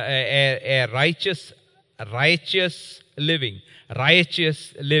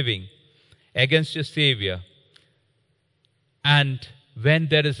against your Savior? And when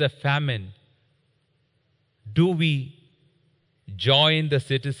there is a famine, do we join the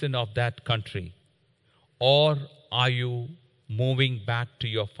citizen of that country? Or are you moving back to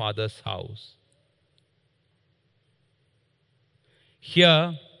your father's house?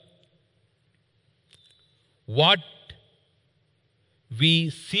 Here, what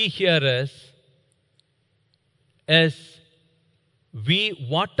we see here is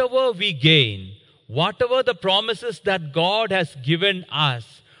whatever we gain, whatever the promises that God has given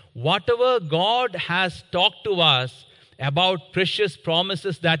us, whatever God has talked to us about precious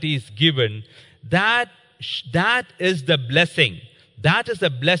promises that He is given, that is the blessing. That is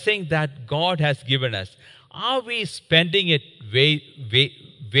the blessing that God has given us. Are we spending it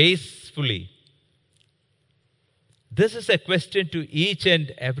wastefully? This is a question to each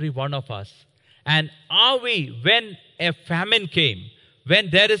and every one of us. And are we, when a famine came,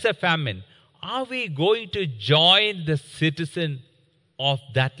 when there is a famine, are we going to join the citizen of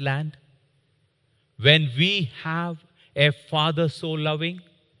that land? When we have a Father so loving,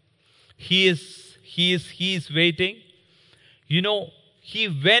 He is waiting. You know, He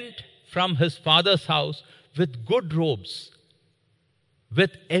went from His Father's house with good robes,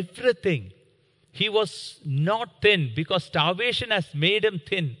 with everything. He was not thin because starvation has made Him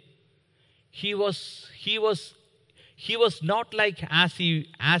thin. He was not like as he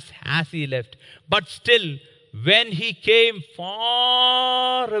left. But still, when He came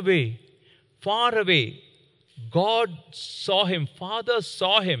far away, God saw Him, Father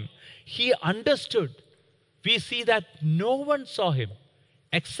saw Him. He understood. We see that no one saw Him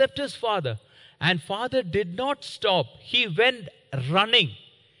except His Father. And Father did not stop. He went running.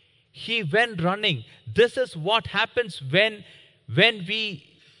 This is what happens when we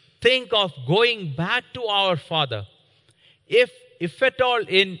think of going back to our Father. If at all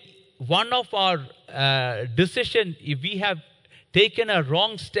in one of our decision, if we have taken a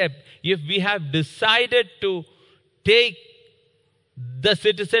wrong step, if we have decided to take the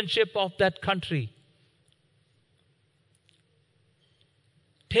citizenship of that country,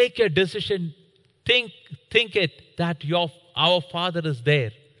 take a decision, think it that our Father is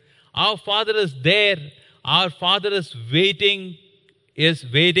there. Our Father is there. Our Father is waiting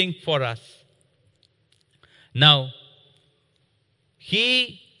for us. Now,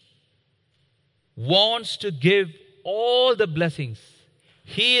 He wants to give all the blessings.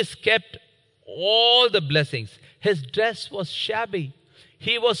 He has kept all the blessings. His dress was shabby.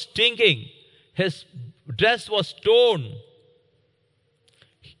 He was stinking. His dress was torn.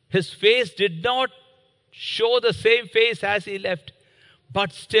 His face did not show the same face as he left.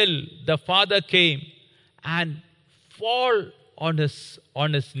 But still, the Father came and fall on his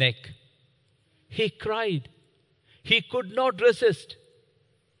neck. He cried. He could not resist.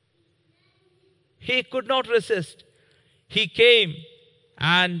 He He came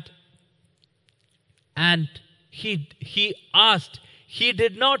and he asked. He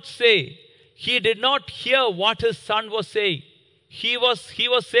did not say. He did not hear what his son was saying. He was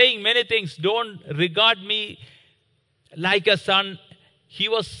saying many things. Don't regard me like a son. He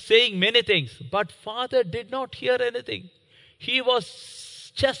was saying many things. But Father did not hear anything. He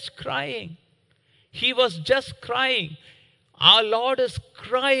was just crying. Our Lord is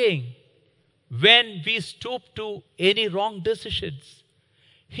crying when we stoop to any wrong decisions.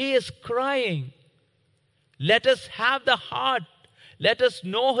 He is crying. Let us have the heart. Let us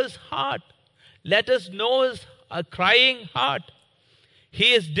know His heart. Let us know His crying heart.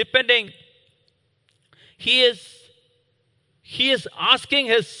 He is depending. He is asking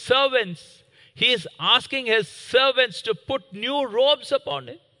His servants. He is asking His servants to put new robes upon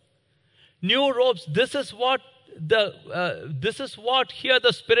Him. New robes. This is what here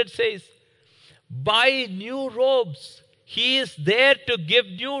the Spirit says. Buy new robes. He is there to give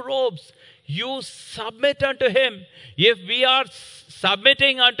new robes. You submit unto Him. If we are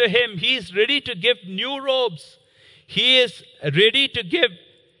submitting unto Him, He is ready to give new robes. He is ready to give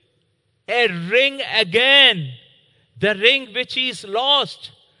a ring again The ring which he's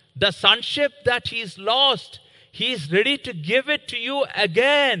lost, the sonship that he's lost, he's ready to give it to you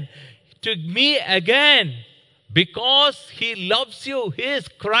again, to me again. Because he loves you. He is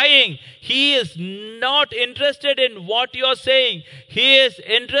crying. He is not interested in what you're saying. He is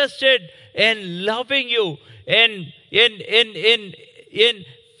interested in loving you, in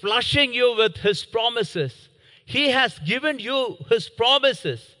flushing you with his promises. He has given you his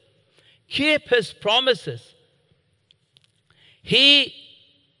promises. Keep his promises. He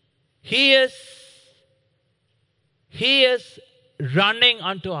is running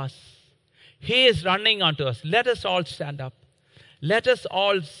unto us. He is running unto us. Let us all stand up. Let us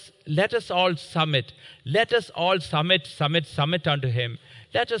all submit. Let us all submit unto him.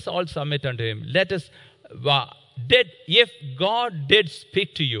 Let us all submit unto him. Let us, if God did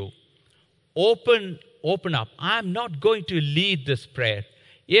speak to you, open up. I'm not going to lead this prayer.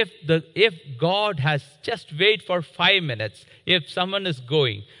 If God has, just wait for 5 minutes. If someone is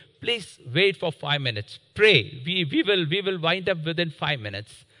going, please wait for 5 minutes. Pray. We will wind up within 5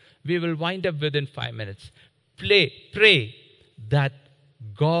 minutes. We will wind up within 5 minutes. Pray that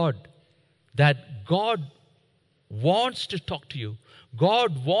God wants to talk to you.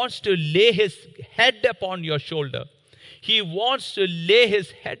 God wants to lay his head upon your shoulder. He wants to lay his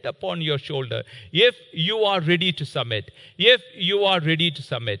head upon your shoulder. If you are ready to submit, if you are ready to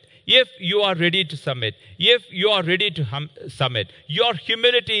submit, if you are ready to submit, if you are ready to submit, your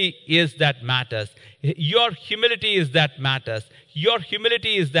humility is that matters. Your humility is that matters. Your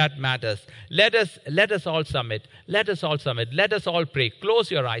humility is that matters. Let us all submit. Let us all submit. Let us all pray. Close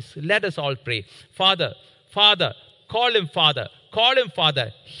your eyes. Let us all pray. Father, call him Father. Call him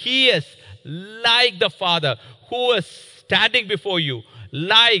Father. He is like the Father who is standing before you,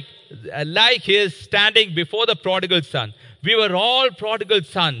 like he is standing before the prodigal son. We were all prodigal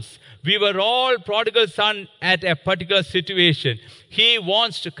sons. We were all prodigal son at a particular situation. He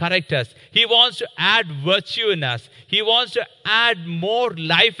wants to correct us. He wants to add virtue in us. He wants to add more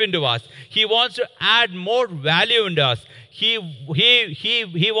life into us. He wants to add more value into us. He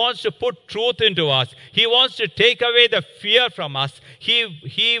wants to put truth into us. He wants to take away the fear from us.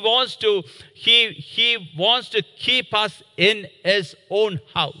 He wants to keep us in his own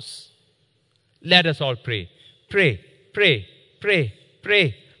house. Let us all pray. Pray.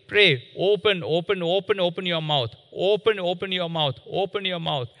 Open your mouth. Open your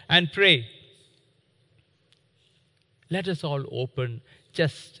mouth and pray. Let us all open.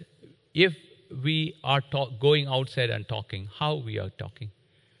 Just if we are going outside and talking, how we are talking.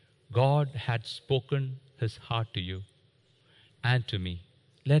 God had spoken his heart to you and to me.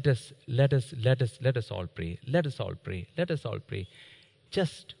 Let us all pray. Let us all pray.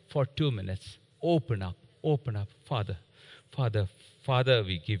 Just for 2 minutes. Open up. Father,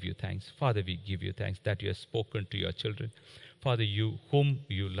 we give you thanks. Father, we give you thanks that you have spoken to your children. Father, whom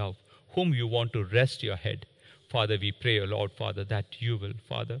you love, whom you want to rest your head. Father, we pray, O Lord, Father, that you will,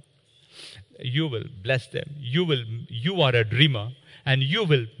 Father, you will bless them. You are a dreamer, and you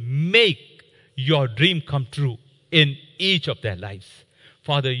will make your dream come true in each of their lives.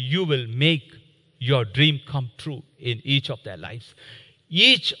 Father, you will make your dream come true in each of their lives.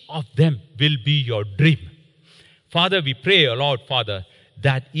 Each of them will be your dream. Father, we pray, O Lord, Father,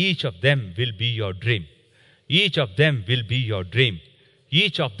 that each of them will be your dream. Each of them will be your dream.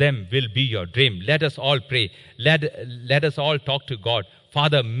 Each of them will be your dream. Let us all pray. Let us all talk to God.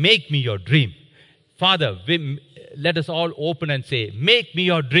 Father, make me your dream. Father, let us all open and say, make me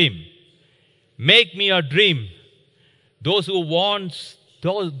your dream. Make me your dream. Those who wants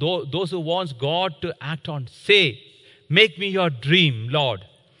God to act on, say, make me your dream, Lord.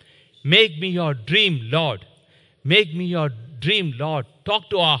 Make me your dream, Lord. Make me your dream, Lord. Talk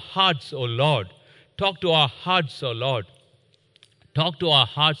to our hearts, O Lord. Talk to our hearts, O Lord. Talk to our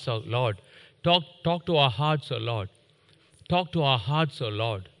hearts, O Lord. Talk to our hearts, O Lord. Talk to our hearts, O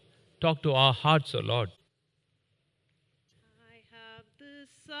Lord. Talk to our hearts, O Lord. I have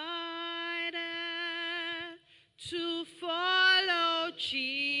decided to follow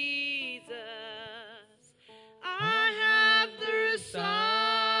Jesus. I have decided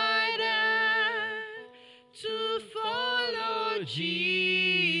to follow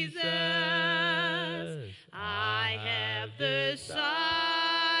Jesus. I have decided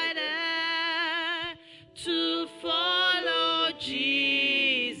to follow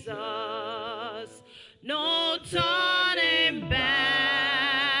Jesus. No turning back.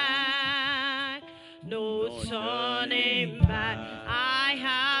 No turning back. I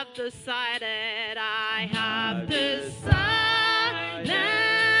have decided. I have decided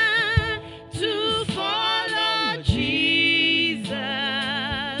to follow Jesus.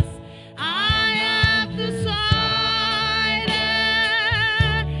 I have decided.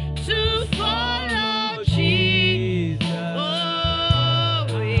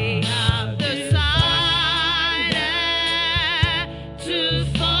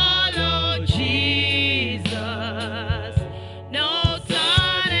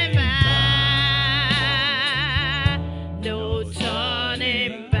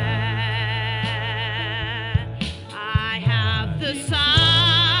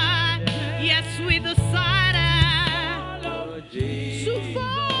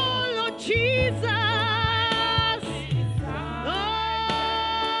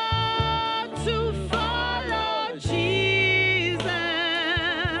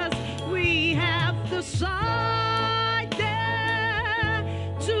 decided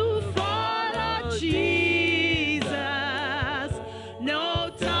to follow Jesus. No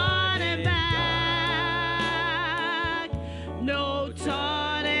turning back, no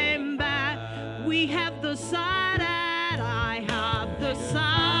turning back. We have decided, I have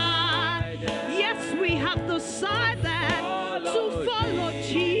decided, yes, we have decided to follow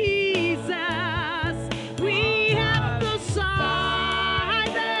Jesus. We have decided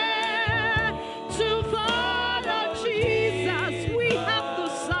to follow Jesus. We have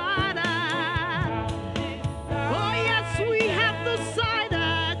decided. Oh yes, we have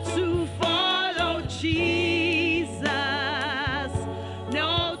decided to follow Jesus.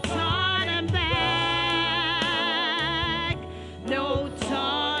 No turning back. No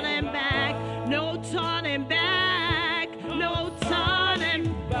turning back. No turning back. No turning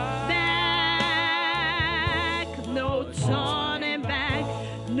back. No turning back.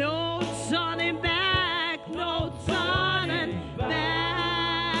 No turning back. No turning back.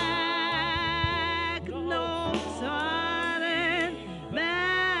 No turning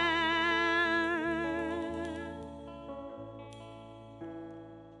back.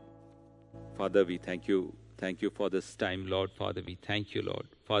 Father, we thank you. Thank you for this time, Lord. Father, we thank you, Lord.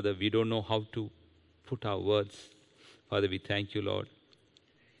 Father, we don't know how to put our words. Father, we thank you, Lord,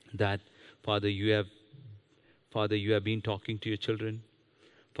 that, Father, you have been talking to your children.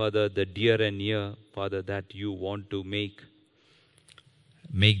 Father, the dear and near, Father, that you want to make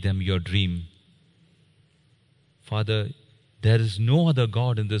them your dream. Father, there is no other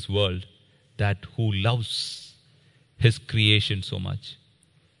God in this world who loves his creation so much.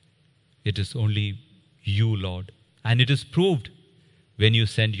 It is only you, Lord. And it is proved when you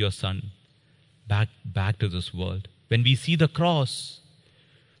send your Son back to this world. When we see the cross,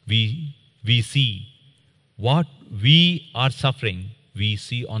 we see what we are suffering, we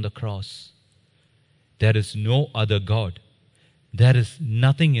see on the cross. There is no other God. There is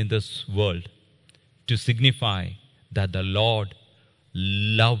nothing in this world to signify that the Lord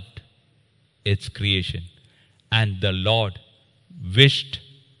loved its creation and the Lord wished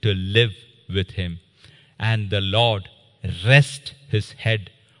to live with him, and the Lord rest his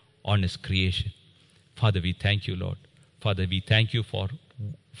head on his creation. Father, we thank you, Lord. Father, we thank you for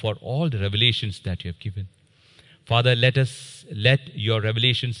all the revelations that you have given. Father, let your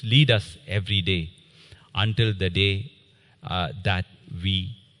revelations lead us every day until the day that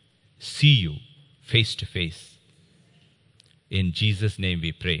we see you face to face. In Jesus' name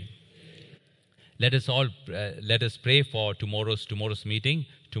we pray. Let us pray for tomorrow's meeting.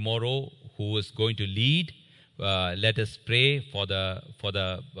 Tomorrow, who is going to lead? Let us pray for the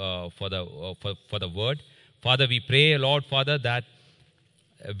word. Father, we pray, Lord, Father, that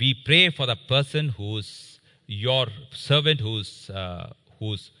we pray for the person who's your servant, who's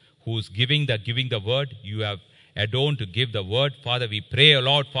giving the word. You have adorned to give the word. Father, we pray,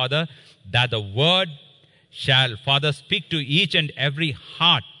 Lord, Father, that the word shall, Father, speak to each and every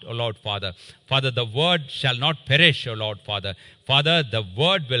heart, O Lord, Father. Father, the word shall not perish, O Lord, Father. Father, the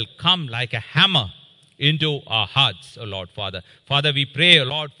word will come like a hammer into our hearts, O Lord, Father. Father, we pray, O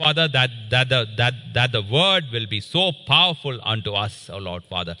Lord, Father, that the word will be so powerful unto us, O Lord,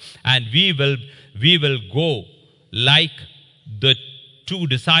 Father. And we will go like the two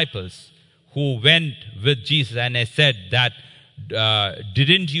disciples who went with Jesus, and I said that,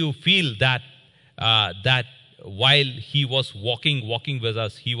 didn't you feel that while he was walking with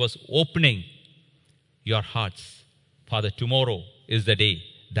us, he was opening your hearts? Father, tomorrow is the day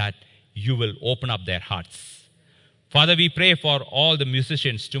that you will open up their hearts. Father, we pray for all the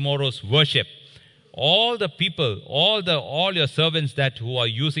musicians, tomorrow's worship, all the people, all your servants who are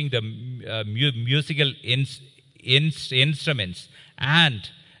using the musical instruments and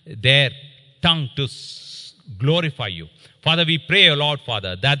their tongue to glorify you. Father, we pray, O Lord,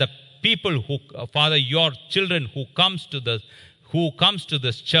 Father, that the people who, Father, your children who comes to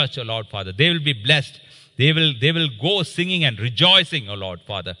this church, O Lord, Father, they will be blessed. They will go singing and rejoicing, O Lord,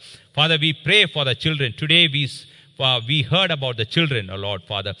 Father. Father, we pray for the children. Today we heard about the children, O Lord,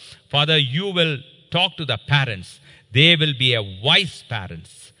 Father. Father, you will talk to the parents. They will be a wise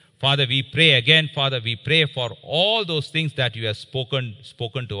parents. Father, we pray again, Father, we pray for all those things that you have spoken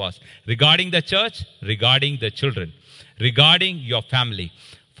to us regarding the church, regarding the children, regarding your family.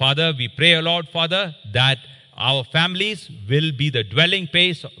 Father, we pray, O Lord, Father, that our families will be the dwelling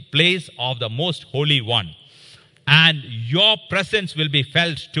place of the Most Holy One. And your presence will be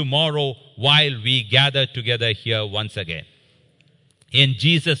felt tomorrow while we gather together here once again. In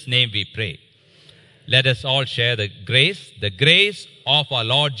Jesus' name we pray. Let us all share the grace of our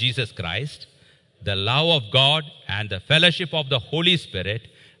Lord Jesus Christ, the love of God, and the fellowship of the Holy Spirit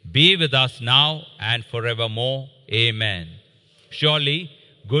be with us now and forevermore. Amen. Surely,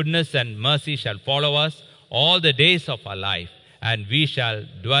 goodness and mercy shall follow us all the days of our life, and we shall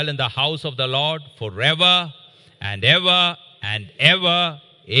dwell in the house of the Lord forever and ever and ever.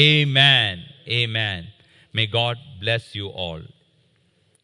 Amen. Amen. May God bless you all.